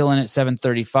O'Brien still in at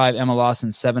 735. Emma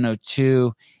Lawson,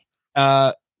 702.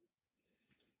 Emma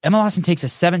Lawson takes a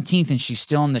 17th, and she's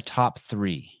still in the top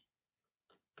three.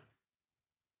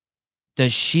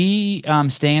 Does she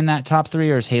stay in that top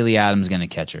three, or is Haley Adams going to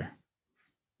catch her?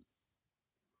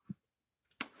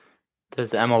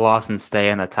 Does Emma Lawson stay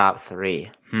in the top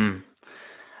three?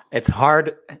 It's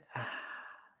hard.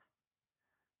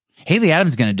 Haley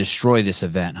Adams is going to destroy this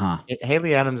event, huh?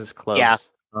 Haley Adams is close. Yeah.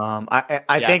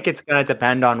 I think it's going to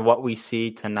depend on what we see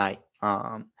tonight.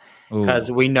 Because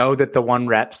we know that the one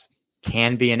reps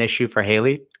can be an issue for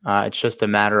Haley. It's just a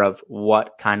matter of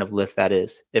what kind of lift that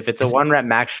is. If it's a one rep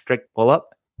max strict pull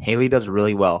up, Haley does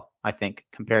really well, I think,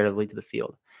 comparatively to the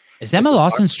field. Is Emma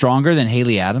Lawson stronger than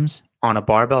Haley Adams? On a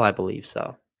barbell, I believe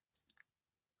so.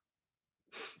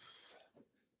 So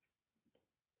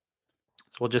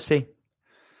we'll just see.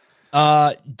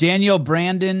 Danielle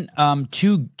Brandon,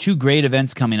 two great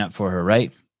events coming up for her,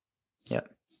 right? Yep.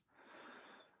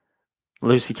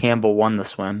 Lucy Campbell won the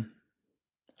swim.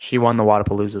 She won the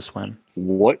Wadapalooza swim.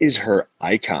 What is her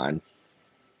icon?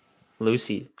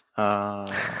 Lucy.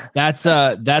 That's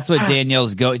what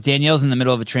Danielle's Danielle's in the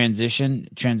middle of a transition,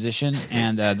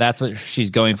 and that's what she's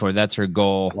going for. That's her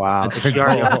goal. Wow. That's her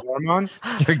goal. Hormones?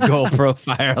 That's her goal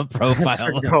profile. That's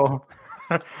her goal.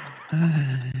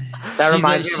 That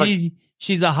reminds me.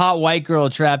 She's a hot white girl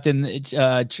trapped in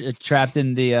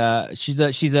the.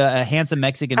 She's a handsome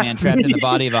Mexican man trapped in the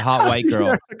body of a hot white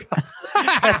girl.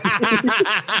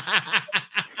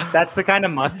 That's the kind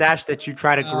of mustache that you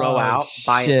try to grow out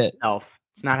by itself.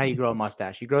 It's not how you grow a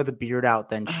mustache. You grow the beard out,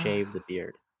 then shave the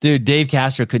beard. Dude, Dave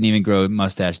Castro couldn't even grow a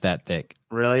mustache that thick.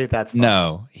 Really? That's funny.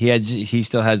 No. He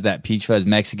still has that peach fuzz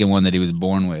Mexican one that he was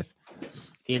born with.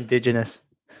 The indigenous.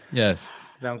 Yes.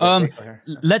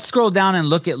 Let's scroll down and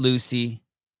look at Lucy.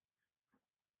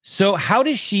 So how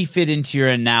does she fit into your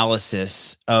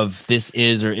analysis of this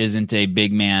is or isn't a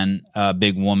big man,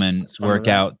 big woman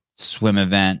workout swim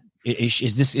event?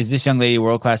 Is this young lady a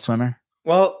world-class swimmer?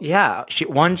 Well, yeah. She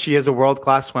is a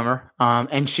world-class swimmer,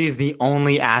 and she's the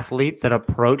only athlete that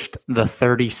approached the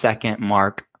 30-second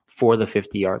mark for the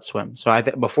 50-yard swim. So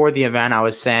before the event, I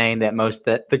was saying that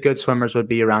the good swimmers would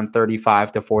be around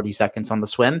 35 to 40 seconds on the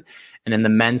swim. And in the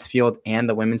men's field and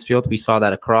the women's field, we saw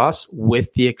that across,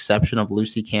 with the exception of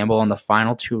Lucy Campbell in the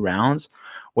final 2 rounds,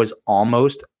 was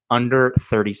almost under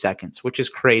 30 seconds, which is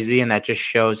crazy. And that just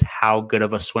shows how good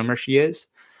of a swimmer she is.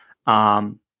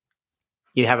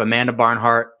 You have Amanda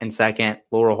Barnhart in second,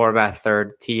 Laura Horvath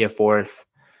third, Tia fourth,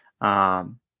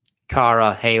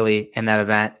 Cara, Haley in that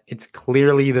event. It's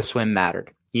clearly the swim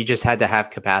mattered. You just had to have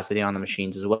capacity on the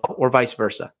machines as well, or vice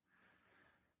versa.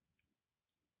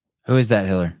 Who is that,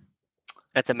 Hiller?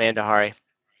 That's Amanda Hari.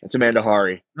 It's Amanda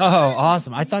Hari. Oh,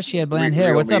 awesome. I thought she had blonde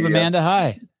hair. What's up, Amanda?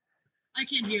 Hi. I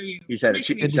can't hear you. You said Nice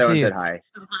it. to meet Good to see you. Said hi.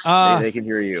 Oh, hi. They can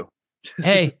hear you.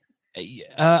 Hey,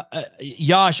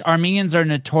 Yash, Armenians are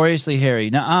notoriously hairy.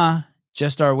 Nuh-uh,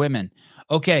 just our women.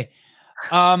 Okay.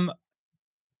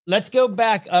 Let's go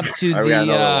back up to All right, we got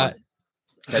another one.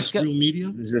 That's real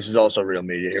media. This is also real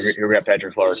media. Here we got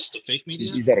Patrick Clark. This is the fake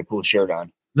media. He's got a cool shirt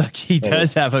on. Look, he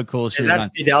does have a cool Is shirt that on.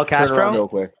 Fidel Turn around Castro? real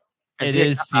quick. It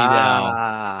is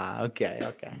Fidel. Okay.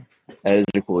 That is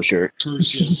a cool shirt.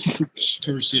 Courtesy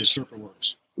of Sherpa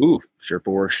Works. Ooh, Sherpa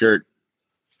Works shirt.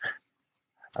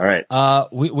 All right.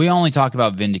 We only talk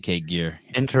about Vindicate gear.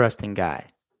 Interesting guy.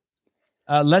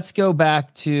 Let's go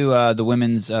back to the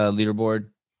women's leaderboard.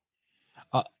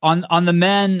 On the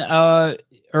men,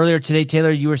 earlier today,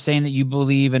 Taylor, you were saying that you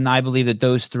believe, and I believe, that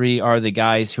those 3 are the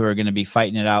guys who are going to be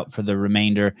fighting it out for the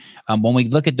remainder. When we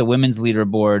look at the women's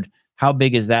leaderboard, how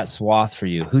big is that swath for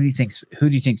you? Who do you think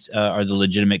are the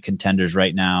legitimate contenders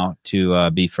right now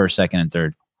to be first, second, and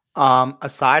third?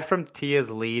 Aside from Tia's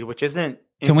lead, which isn't.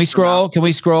 Can we scroll?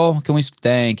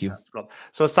 Thank you.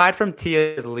 So aside from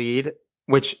Tia's lead,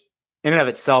 which in and of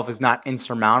itself is not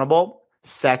insurmountable,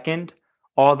 second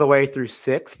all the way through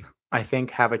 6th, I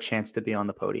think have a chance to be on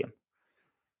the podium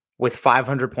with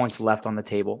 500 points left on the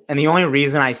table. And the only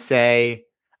reason I say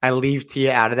I leave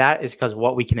Tia out of that is because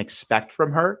what we can expect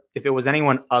from her. If it was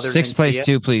anyone other than Sixth place Tia,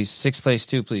 2, please. 6th place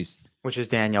 2, please. which is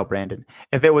Danielle Brandon.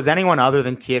 If it was anyone other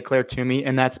than Tia Claire Toomey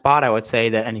in that spot, I would say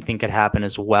that anything could happen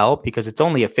as well, because it's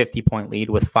only a 50-point lead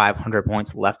with 500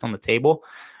 points left on the table.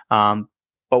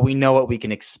 But we know what we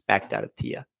can expect out of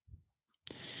Tia.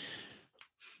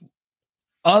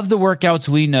 Of the workouts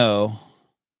we know,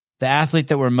 the athlete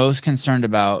that we're most concerned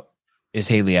about is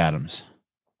Haley Adams.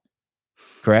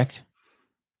 Correct?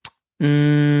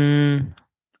 It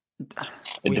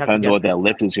depends on what that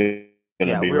lift is going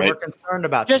to be, right? We're concerned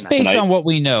about Just tonight. based on what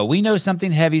we know. We know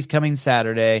something heavy's coming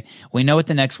Saturday. We know what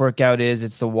the next workout is.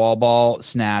 It's the wall ball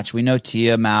snatch. We know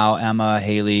Tia, Mal, Emma,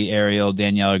 Haley, Ariel,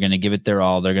 Danielle are going to give it their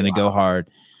all. They're going to go hard.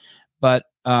 But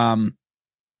wow.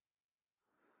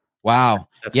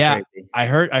 That's yeah. crazy. I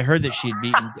heard that she'd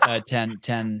beaten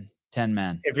 10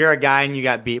 men. If you're a guy and you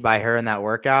got beat by her in that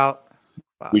workout,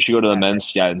 wow. We should go to the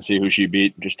men's and see who she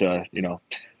beat. Just Get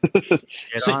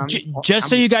So, on. just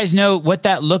so you guys know what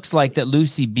that looks like, that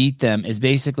Lucy beat them, is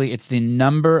basically it's the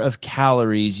number of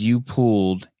calories you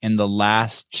pulled in the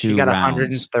last 2 She got rounds.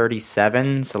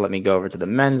 137. So let me go over to the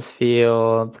men's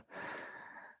field.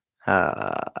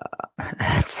 That's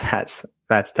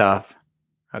tough.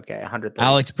 Okay, 130.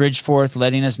 Alex Bridgeforth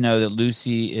letting us know that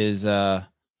Lucy is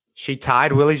She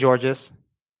tied Willie Georges.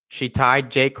 She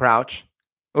tied Jay Crouch.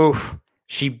 Oof.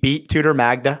 She beat Tudor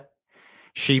Magda.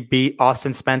 She beat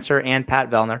Austin Spencer and Pat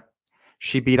Vellner.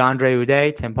 She beat Andre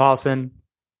Uday, Tim Paulson,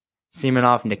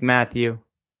 Semenov, Nick Matthew,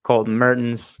 Colton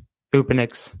Mertens,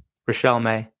 Bupenix, Rochelle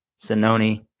May,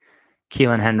 Zanoni,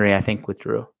 Keelan Henry, I think,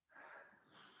 withdrew.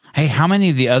 Hey, how many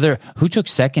of the other who took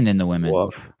second in the women?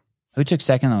 Woof. Who took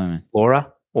second in the women?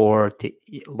 Laura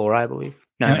Laura, I believe.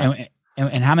 No.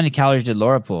 And how many calories did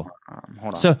Laura pull?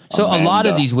 Hold on. So Amanda. a lot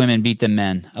of these women beat the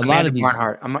men. Amanda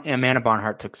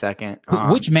Barnhart took second.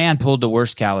 Which man pulled the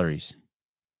worst calories?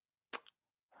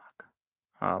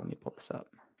 Let me pull this up.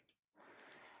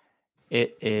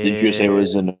 It is. Did you say it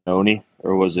was Zanoni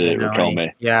or was it Zanoni. Raquel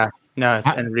May? Yeah. No, it's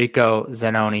Enrico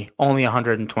Zanoni. Only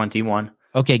 121.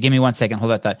 Okay, give me 1 second.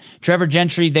 Hold that thought. Trevor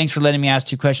Gentry, thanks for letting me ask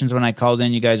 2 questions when I called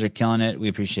in. You guys are killing it. We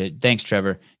appreciate it. Thanks,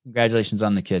 Trevor. Congratulations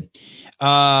on the kid.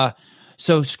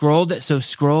 So scroll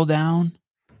down.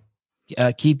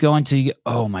 Keep going till you.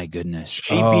 Oh my goodness.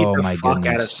 She beat the fuck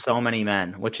out of so many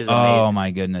men, which is amazing. Oh my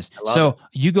goodness. So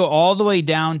you go all the way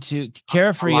down to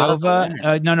Kara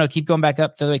Friova. No, keep going back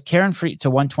up the way. Karen Free to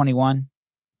 121.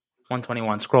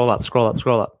 121. Scroll up.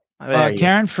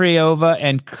 Karen Friova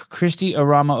and Christy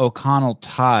Arama O'Connell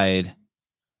tied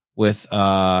with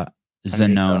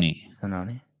Zanoni.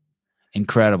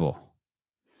 Incredible.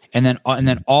 And then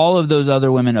all of those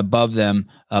other women above them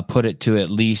put it to at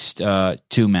least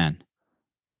 2 men.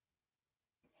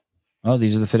 Oh,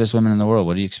 these are the fittest women in the world.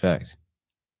 What do you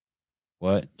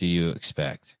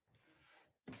expect?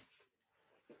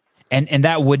 And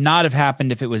that would not have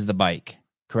happened if it was the bike,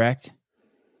 correct?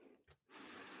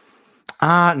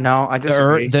 No, I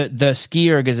disagree. The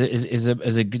ski erg is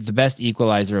the best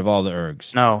equalizer of all the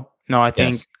ergs. No, I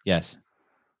think yes.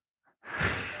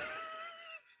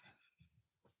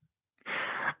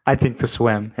 I think the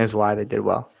swim is why they did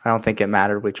well. I don't think it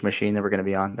mattered which machine they were going to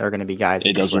be on. There are going to be guys.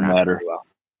 It doesn't matter. Well.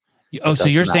 Oh, so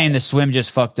you're saying the swim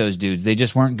just fucked those dudes? They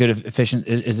just weren't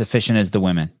as efficient as the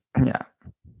women. Yeah.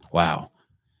 Wow.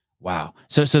 Wow,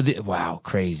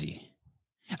 crazy.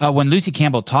 When Lucy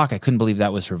Campbell talked, I couldn't believe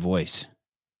that was her voice.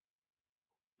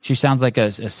 She sounds like a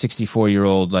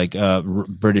 64-year-old like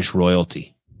British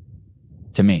royalty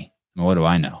to me. Well, what do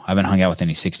I know? I haven't hung out with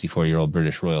any 64-year-old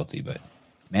British royalty, but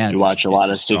man, you watch a lot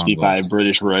of 65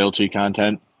 British royalty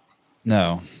content.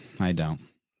 No, I don't.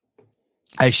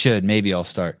 I should. Maybe I'll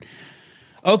start.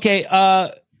 Okay.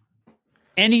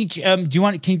 Do you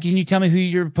want? Can you tell me who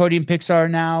your podium picks are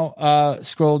now?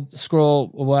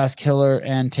 Scroll. We'll ask Hiller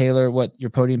and Taylor what your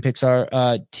podium picks are.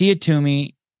 Tia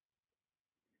Toomey.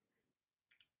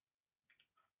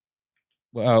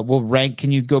 We'll rank.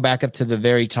 Can you go back up to the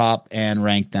very top and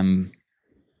rank them?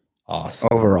 Awesome.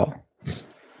 Overall.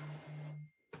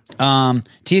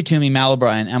 Tia Toomey, Mal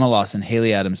O'Brien, Emma Lawson,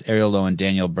 Haley Adams, Ariel Lowen,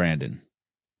 Danielle Brandon.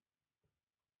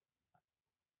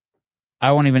 You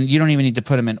don't even need to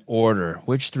put them in order.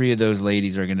 Which 3 of those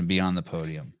ladies are going to be on the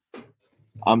podium?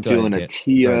 I'm feeling a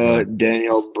Tia,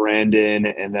 Danielle Brandon,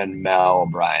 and then Mal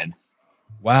O'Brien.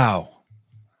 Wow.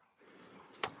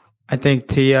 I think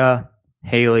Tia,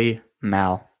 Haley,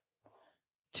 Mal.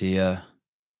 Tia,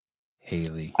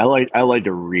 Haley. I like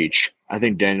to reach. I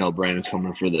think Danielle Brandon's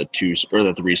coming for the 2 or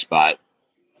the 3 spot.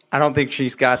 I don't think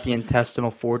she's got the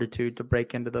intestinal fortitude to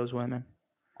break into those women.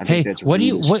 I think that's what do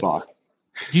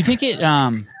you think it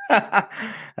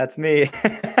That's me.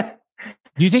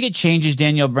 Do you think it changes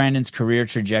Danielle Brandon's career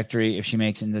trajectory if she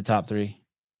makes it into the top 3?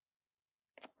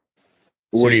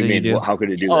 What do you mean? How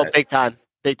could it do that? Oh, big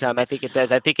time. I think it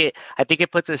does. I think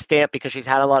it puts a stamp because she's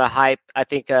had a lot of hype. I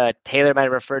think Taylor might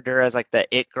have referred to her as like the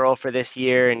it girl for this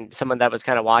year and someone that was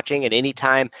kind of watching. And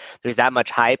anytime there's that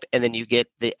much hype and then you get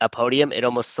a podium, it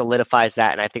almost solidifies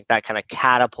that. And I think that kind of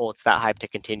catapults that hype to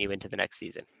continue into the next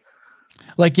season.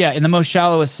 Like, yeah, in the most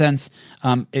shallowest sense,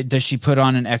 does she put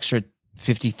on an extra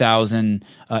 50,000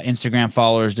 Instagram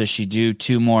followers? Does she do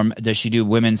 2 more? Does she do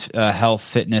women's health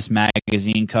fitness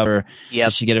magazine cover? Yep.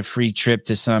 Does she get a free trip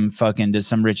to some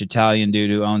rich Italian dude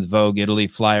who owns Vogue Italy,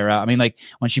 fly her out? I mean, like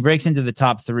when she breaks into the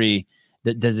top 3,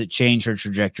 does it change her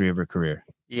trajectory of her career?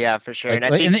 Yeah, for sure. Like,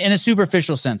 and I think, in a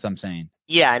superficial sense, I'm saying.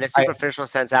 Yeah, in a superficial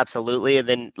sense, absolutely. And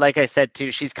then, like I said,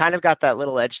 too, she's kind of got that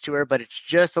little edge to her, but it's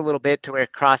just a little bit to where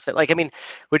CrossFit, like, I mean,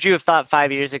 would you have thought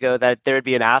 5 years ago that there would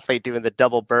be an athlete doing the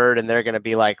double bird and they're going to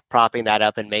be like propping that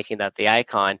up and making that the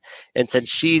icon? And since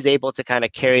she's able to kind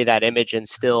of carry that image and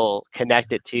still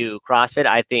connect it to CrossFit,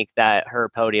 I think that her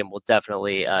podium will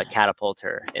definitely catapult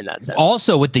her in that sense.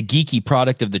 Also, with the geeky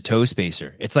product of the toe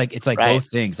spacer, it's like right. Both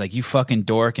things, like you fucking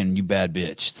dork and you bad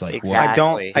bitch. It's like,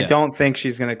 exactly. I don't think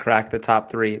she's going to crack the top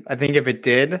 3. I think if it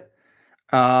did,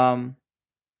 programming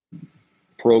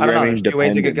there's 2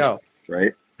 ways it could go.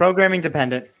 Right? Programming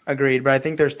dependent, agreed. But I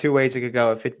think there's 2 ways it could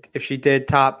go. If she did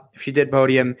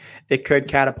podium, it could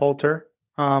catapult her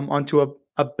onto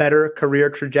a better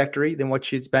career trajectory than what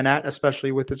she's been at,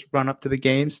 especially with this run up to the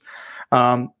games.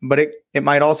 But it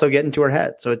might also get into her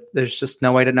head. So there's just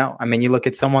no way to know. I mean, you look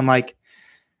at someone like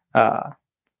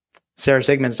Sarah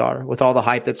Sigmund's daughter, with all the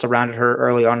hype that surrounded her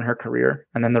early on in her career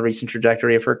and then the recent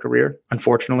trajectory of her career,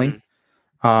 unfortunately,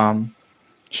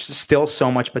 still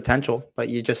so much potential, but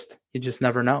you just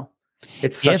never know.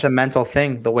 It's such a mental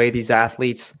thing, the way these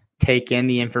athletes take in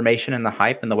the information and the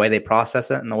hype and the way they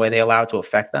process it and the way they allow it to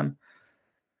affect them.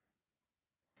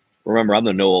 Remember, I'm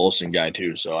the Noah Olsen guy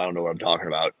too, so I don't know what I'm talking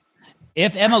about.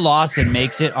 If Emma Lawson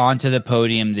makes it onto the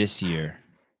podium this year,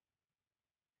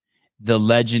 the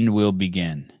legend will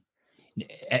begin.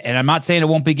 And I'm not saying it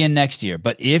won't begin next year,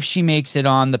 but if she makes it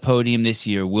on the podium this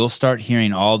year, we'll start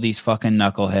hearing all these fucking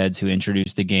knuckleheads who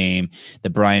introduced the game, the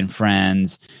Brian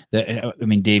Friends.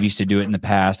 Dave used to do it in the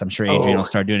past. I'm sure Adrian will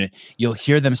start doing it. You'll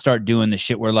hear them start doing the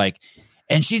shit where like,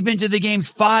 and she's been to the games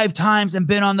 5 times and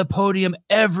been on the podium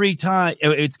every time.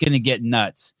 It's going to get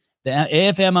nuts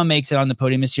If Emma makes it on the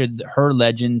podium this year, her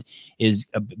legend is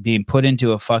being put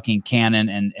into a fucking cannon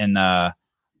and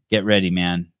get ready,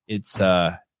 man. It's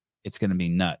going to be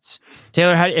nuts.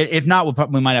 Taylor, if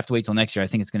not, we might have to wait till next year. I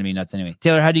think it's going to be nuts anyway.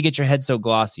 Taylor, how do you get your head so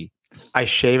glossy? I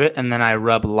shave it and then I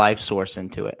rub Life Source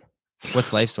into it.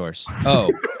 What's Life Source? Oh,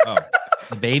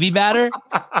 the baby batter?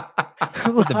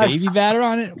 With the baby batter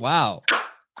on it? Wow.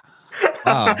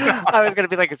 I was going to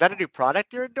be like, is that a new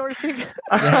product you're endorsing?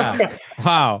 Yeah.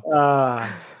 Wow.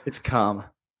 It's cum.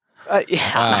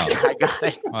 Yeah, Wow. I got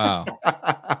it. Wow.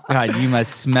 God, you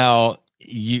must smell.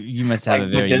 You must have a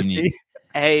very unique.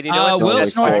 Hey, do you know Will like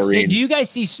Snorri? chlorine. Do you guys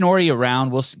see Snorri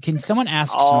around? Can someone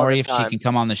ask All Snorri the if she time. can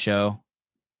come on the show?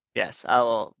 Yes, I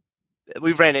will.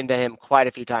 We've ran into him quite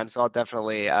a few times, so I'll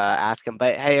definitely ask him.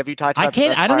 But hey, have you talked about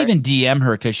I don't even DM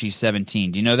her because she's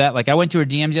 17. Do you know that? Like, I went to her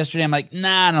DMs yesterday. I'm like,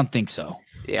 nah, I don't think so.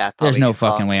 Yeah, There's probably no good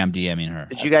call. fucking way I'm DMing her.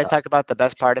 Did you guys talk about the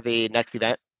best part of the next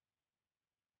event?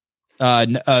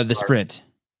 The sprint.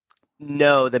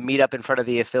 No, the meetup in front of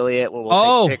the affiliate where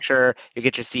we'll take a picture. You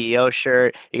get your CEO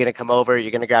shirt. You're going to come over. You're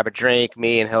going to grab a drink.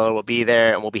 Me and Hiller will be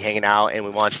there, and we'll be hanging out, and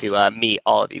we want to meet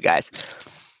all of you guys.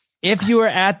 If you are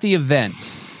at the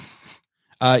event,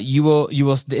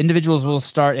 the individuals will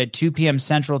start at 2 p.m.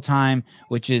 Central Time,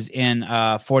 which is in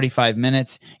 45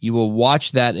 minutes. You will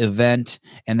watch that event,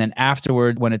 and then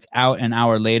afterward, when it's out an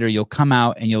hour later, you'll come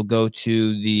out and you'll go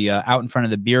to the out in front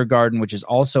of the beer garden, which is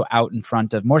also out in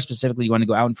front of, more specifically, you want to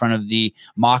go out in front of the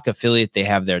mock affiliate they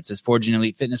have there. It says Forging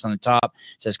Elite Fitness on the top.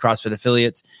 It says CrossFit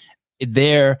Affiliates.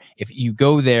 There, if you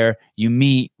go there, you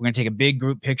meet. We're gonna take a big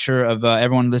group picture of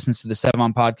everyone who listens to the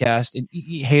Sevon podcast. And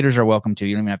haters are welcome to.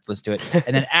 You don't even have to listen to it.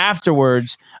 And then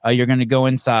afterwards, you're gonna go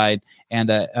inside, and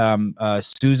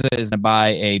Souza is gonna buy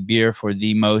a beer for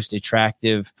the most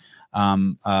attractive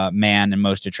man and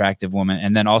most attractive woman,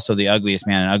 and then also the ugliest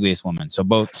man and ugliest woman. So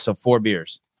 4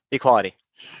 beers. Equality.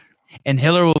 And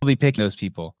Hiller will be picking those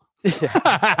people.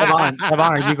 Sevon,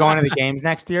 are you going to the games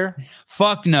next year?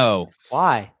 Fuck no.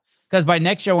 Why? Because by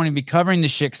next year, I want to be covering the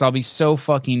shit because I'll be so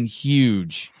fucking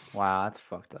huge. Wow, that's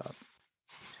fucked up.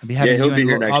 I'll be having, he'll be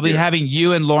here next year. having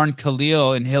you and Lauren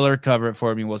Khalil and Hiller cover it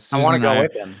for me. Well, Susan I want to and go I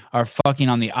with him. are fucking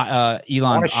on the I Elon's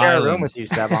want to share island. a room with you,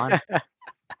 Sevon.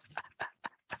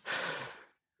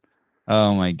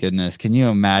 Oh my goodness. Can you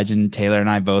imagine Taylor and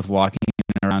I both walking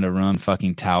around a room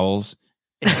fucking towels?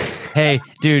 Hey,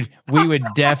 dude, we would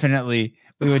definitely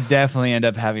end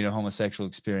up having a homosexual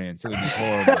experience. It would be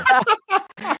horrible.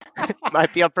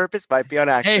 Might be on purpose, might be on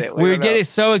accident. Hey, we would get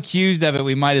so accused of it,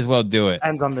 we might as well do it.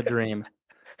 Depends on the dream.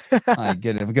 My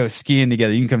goodness, we go skiing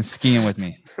together. You can come skiing with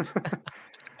me.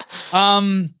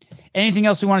 Anything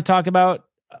else we want to talk about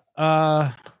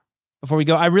before we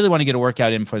go? I really want to get a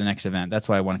workout in for the next event. That's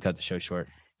why I want to cut the show short.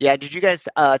 Yeah, did you guys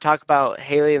talk about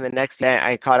Haley in the next event?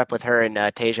 I caught up with her and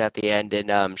Tasia at the end,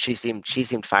 and she seemed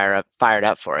fired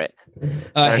up for it.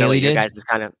 Haley did. I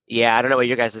don't know what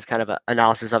your guys' kind of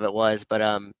analysis of it was, but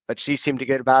she seemed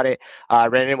good about it.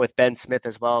 Ran in with Ben Smith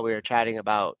as well. We were chatting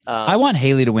about. I want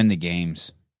Haley to win the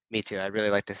games. Me too. I'd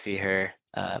really like to see her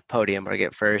podium or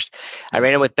get first. I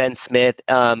ran in with Ben Smith.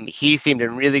 He seemed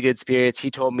in really good spirits. He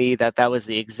told me that was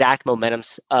the exact momentum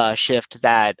shift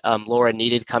that Laura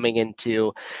needed coming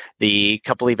into the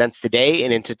couple events today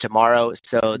and into tomorrow.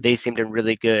 So they seemed in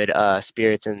really good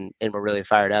spirits and were really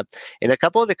fired up. And a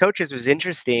couple of the coaches was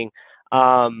interesting.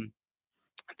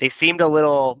 They seemed a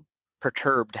little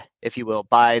perturbed, if you will,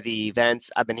 by the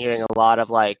events. I've been hearing a lot of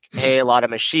like, hey, a lot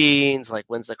of machines, like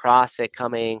when's the CrossFit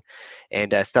coming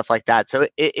and stuff like that. So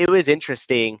it was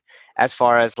interesting as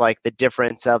far as like the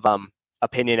difference of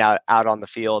opinion out on the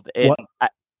field. Go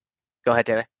ahead,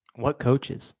 Taylor. What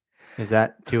coaches? Is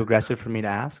that too aggressive for me to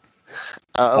ask?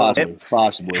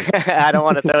 Possibly. I don't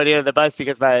want to throw it under the bus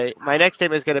because my next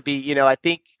statement is going to be, I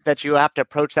think that you have to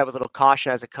approach that with a little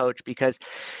caution as a coach because,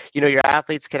 your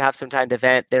athletes can have some time to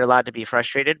vent. They're allowed to be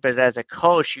frustrated, but as a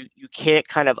coach, you can't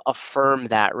kind of affirm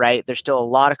that, right? There's still a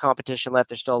lot of competition left.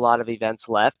 There's still a lot of events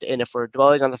left. And if we're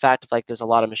dwelling on the fact of like, there's a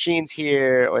lot of machines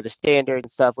here or the standards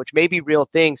and stuff, which may be real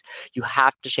things, you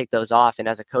have to shake those off. And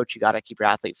as a coach, you got to keep your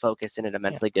athlete focused and in a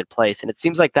mentally good place. And it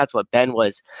seems like that's what Ben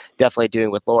was definitely doing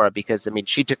with Laura because,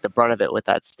 she took the brunt of it with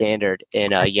that standard in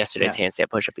yesterday's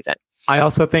handstand push-up event. I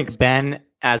also think Ben,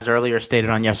 as earlier stated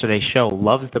on yesterday's show,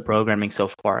 loves the programming so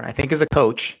far. And I think as a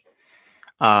coach,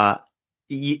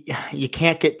 you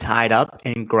can't get tied up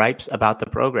in gripes about the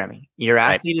programming. Your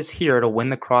athlete is here to win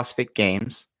the CrossFit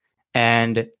Games,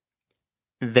 and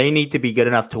they need to be good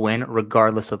enough to win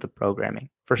regardless of the programming.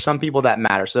 For some people, that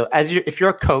matters. So if you're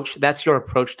a coach, that's your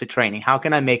approach to training. How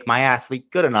can I make my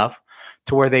athlete good enough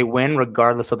to where they win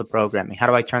regardless of the programming? How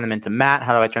do I turn them into Matt?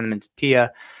 How do I turn them into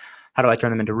Tia? How do I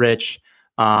turn them into rich?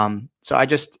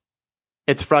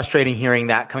 It's frustrating hearing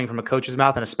that coming from a coach's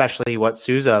mouth, and especially what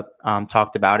Souza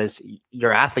talked about is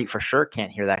your athlete for sure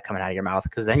can't hear that coming out of your mouth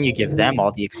because then you give them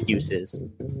all the excuses.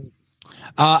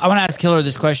 I want to ask Hiller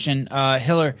this question.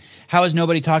 Hiller, how is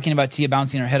nobody talking about Tia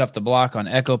bouncing her head off the block on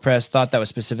Echo Press? Thought that was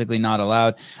specifically not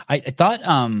allowed. I thought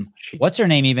what's her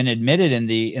name even admitted in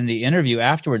the interview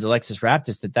afterwards, Alexis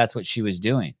Raptis, that's what she was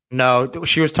doing. No,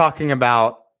 she was talking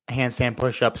about handstand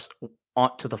push-ups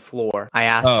onto the floor. I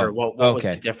asked her what was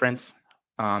the difference.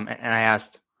 And I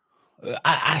asked,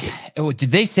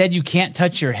 did they said you can't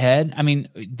touch your head? I mean,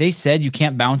 they said you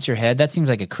can't bounce your head. That seems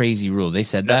like a crazy rule. They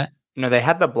said that. No, they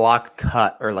had the block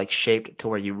cut or like shaped to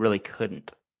where you really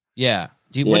couldn't. Yeah.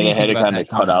 They had to kind of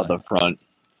cut out the front.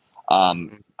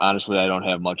 Honestly, I don't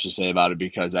have much to say about it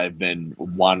because I've been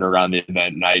wandering around the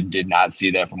event and I did not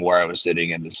see that from where I was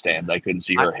sitting in the stands. I couldn't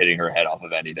see her hitting her head off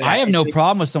of anything. I have no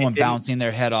problem with someone bouncing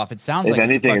their head off. It sounds if like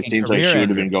anything, it seems like she would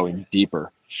have been going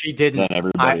deeper. She didn't. Than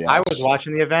everybody else. I was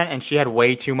watching the event and she had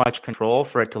way too much control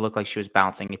for it to look like she was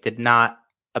bouncing. It did not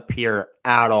appear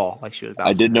at all like she was bouncing.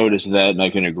 I did notice that, and I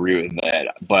can agree with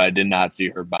that, but I did not see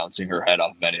her bouncing her head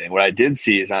off of anything. What I did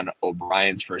see is on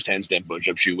O'Brien's first handstand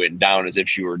push-up, she went down as if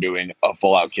she were doing a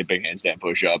full-out kipping handstand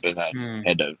push-up, and then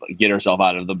had to get herself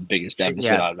out of the biggest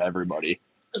deficit out of everybody.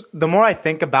 The more I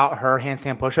think about her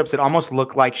handstand push-ups, it almost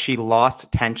looked like she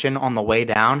lost tension on the way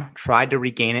down, tried to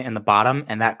regain it in the bottom,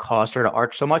 and that caused her to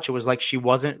arch so much. It was like she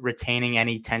wasn't retaining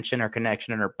any tension or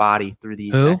connection in her body through the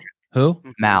eccentric. Who?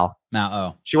 Mal.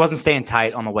 Oh. She wasn't staying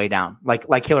tight on the way down.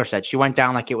 Like Hiller said, she went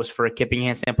down like it was for a kipping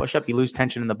handstand push-up. You lose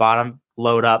tension in the bottom,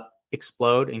 load up,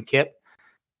 explode, and kip.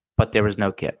 But there was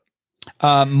no kip.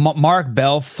 Mark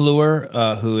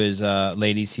Belfleur, who is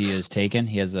ladies, he is taken.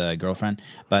 He has a girlfriend.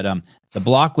 But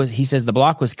he says the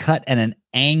block was cut at an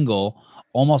angle,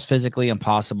 almost physically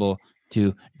impossible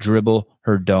to dribble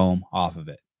her dome off of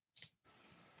it.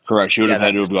 Correct. She would have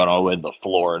had to have gone all the way to the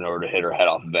floor in order to hit her head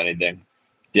off of anything.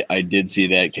 I did see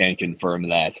that. Can confirm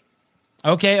that.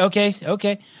 Okay.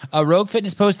 Rogue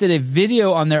Fitness posted a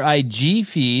video on their IG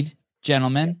feed,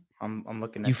 gentlemen. I'm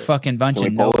looking at you fucking bunch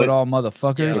of know-it-all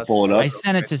motherfuckers. Yeah, pull it up. I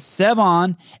sent it to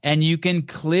Sevon, and you can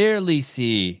clearly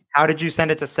see. How did you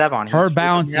send it to Sevon? Her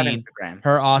bouncing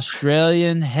her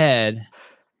Australian head.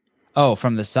 Oh,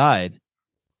 from the side.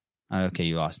 Okay,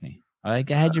 you lost me. I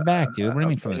had your back, dude. What do you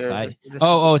mean from the side?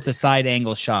 Oh, it's a side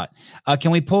angle shot.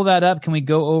 Can we pull that up? Can we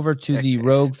go over to the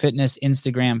Rogue Fitness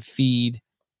Instagram feed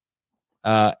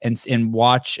and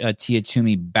watch Tia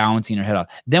Toomey bouncing her head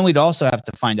off? Then we'd also have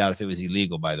to find out if it was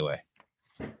illegal, by the way,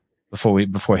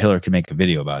 before Hiller could make a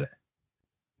video about it.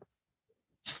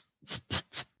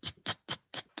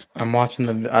 I'm watching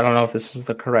I don't know if this is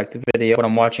the correct video, but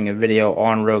I'm watching a video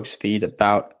on Rogue's feed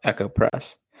about Echo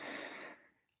Press.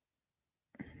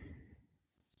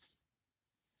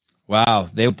 Wow,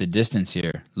 they went the distance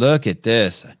here. Look at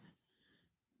this.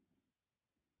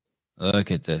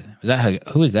 Look at this.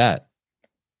 Who is that?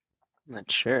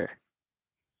 Not sure.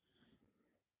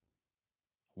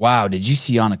 Wow, did you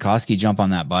see Anikoski jump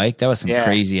on that bike? That was some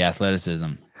crazy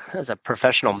athleticism. That's a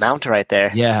professional mount right there.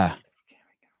 Yeah.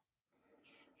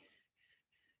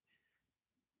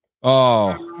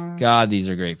 Oh, God, these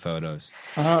are great photos.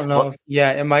 I don't know.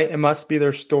 It must be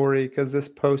their story because this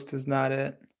post is not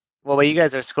it. Well, while you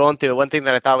guys are scrolling through, one thing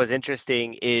that I thought was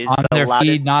interesting is on their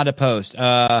feed, not a post.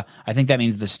 I think that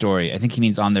means the story. I think he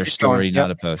means on their story,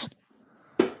 not a post.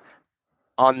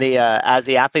 On the as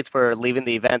the athletes were leaving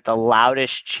the event, the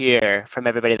loudest cheer from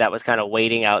everybody that was kind of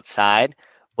waiting outside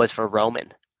was for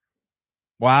Roman.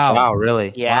 Wow,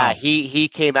 really? Yeah, wow. He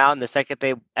came out, and the second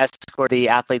they escorted the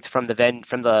athletes from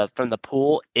the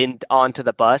pool onto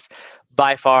the bus,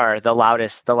 by far the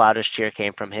loudest cheer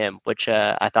came from him, which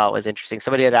I thought was interesting.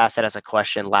 Somebody had asked that as a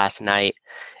question last night,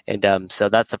 and so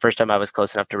that's the first time I was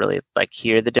close enough to really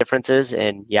hear the differences.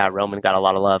 And yeah, Roman got a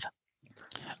lot of love.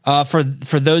 For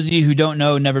those of you who don't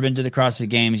know, never been to the CrossFit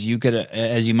Games, you could,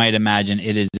 as you might imagine,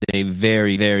 it is a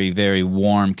very, very, very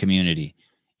warm community.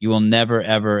 You will never,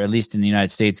 ever, at least in the United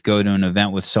States, go to an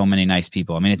event with so many nice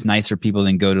people. I mean, it's nicer people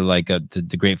than go to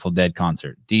the Grateful Dead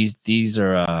concert. These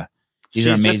are amazing. She's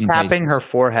just tapping places. her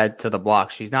forehead to the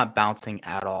block. She's not bouncing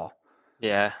at all.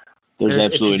 Yeah, there's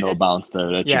absolutely no bounce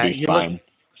there. That should be fine.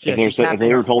 If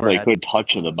they were told they could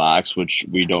touch the box, which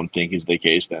we don't think is the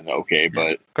case, then okay.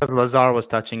 But because Lazar was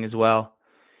touching as well,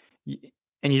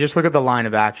 and you just look at the line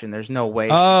of action. There's no way.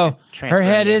 Oh, her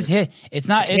head is hit. It's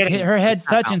not. Her head's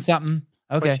touching something.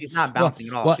 Okay, but she's not bouncing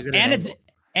at all. Well, she's at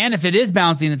and if it is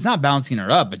bouncing, it's not bouncing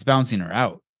her up. It's bouncing her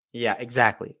out. Yeah,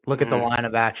 exactly. Look at the line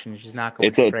of action. She's not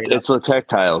going straight up. It's a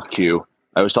tactile cue.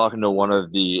 I was talking to one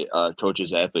of the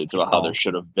coaches' athletes about how there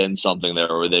should have been something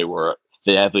there where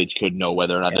the athletes could know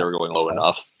whether or not they were going low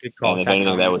enough. Good call. And if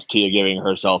anything, that was Tia giving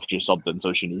herself just something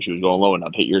so she knew she was going low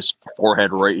enough. Hit your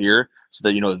forehead right here so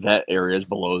that you know that area is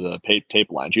below the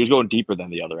tape line. She was going deeper than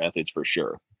the other athletes for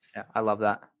sure. Yeah, I love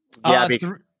that. Yeah,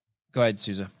 go ahead,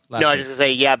 Souza. No, I was just gonna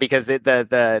say, yeah, because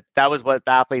the that was what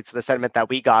the athletes, the sentiment that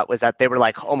we got was that they were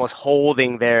like almost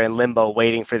holding there in limbo,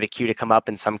 waiting for the cue to come up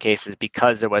in some cases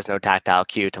because there was no tactile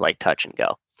cue to like touch and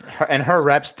go. Her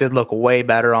reps did look way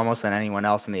better almost than anyone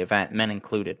else in the event, men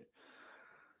included.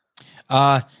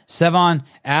 Sevon,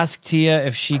 ask Tia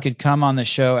if she could come on the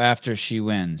show after she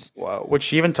wins. Well, would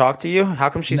she even talk to you? How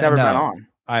come she's never been on?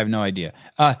 I have no idea.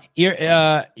 Ask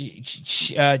Tia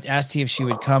if she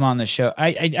would come on the show.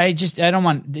 I don't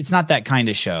want. It's not that kind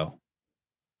of show.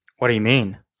 What do you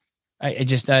mean?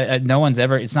 No one's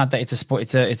ever. It's not that. It's a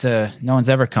sport. No one's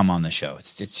ever come on the show.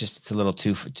 It's a little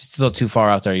too far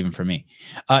out there even for me.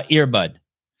 Earbud.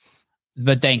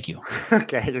 But thank you.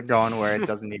 Okay, you're going where it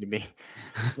doesn't need to be.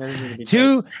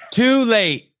 Too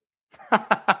late.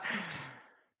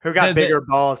 Who got bigger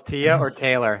balls, Tia or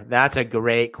Taylor? That's a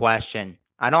great question.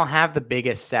 I don't have the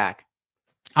biggest sack.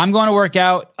 I'm going to work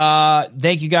out.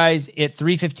 Thank you guys. At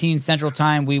 3:15 Central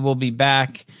Time, we will be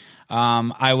back.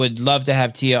 I would love to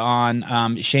have Tia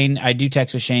on. Shane, I do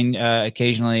text with Shane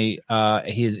occasionally.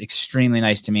 He is extremely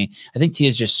nice to me. I think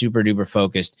Tia's just super duper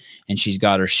focused, and she's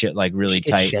got her shit like really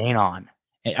tight. Shane on.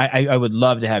 I would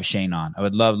love to have Shane on. I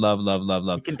would love.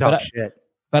 You can talk shit.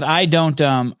 But I don't.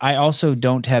 I also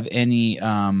don't have any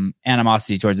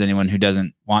animosity towards anyone who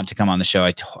doesn't want to come on the show.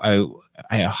 I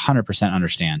 100%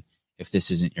 understand if this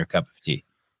isn't your cup of tea.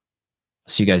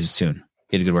 See you guys soon.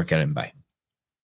 Get a good workout and bye.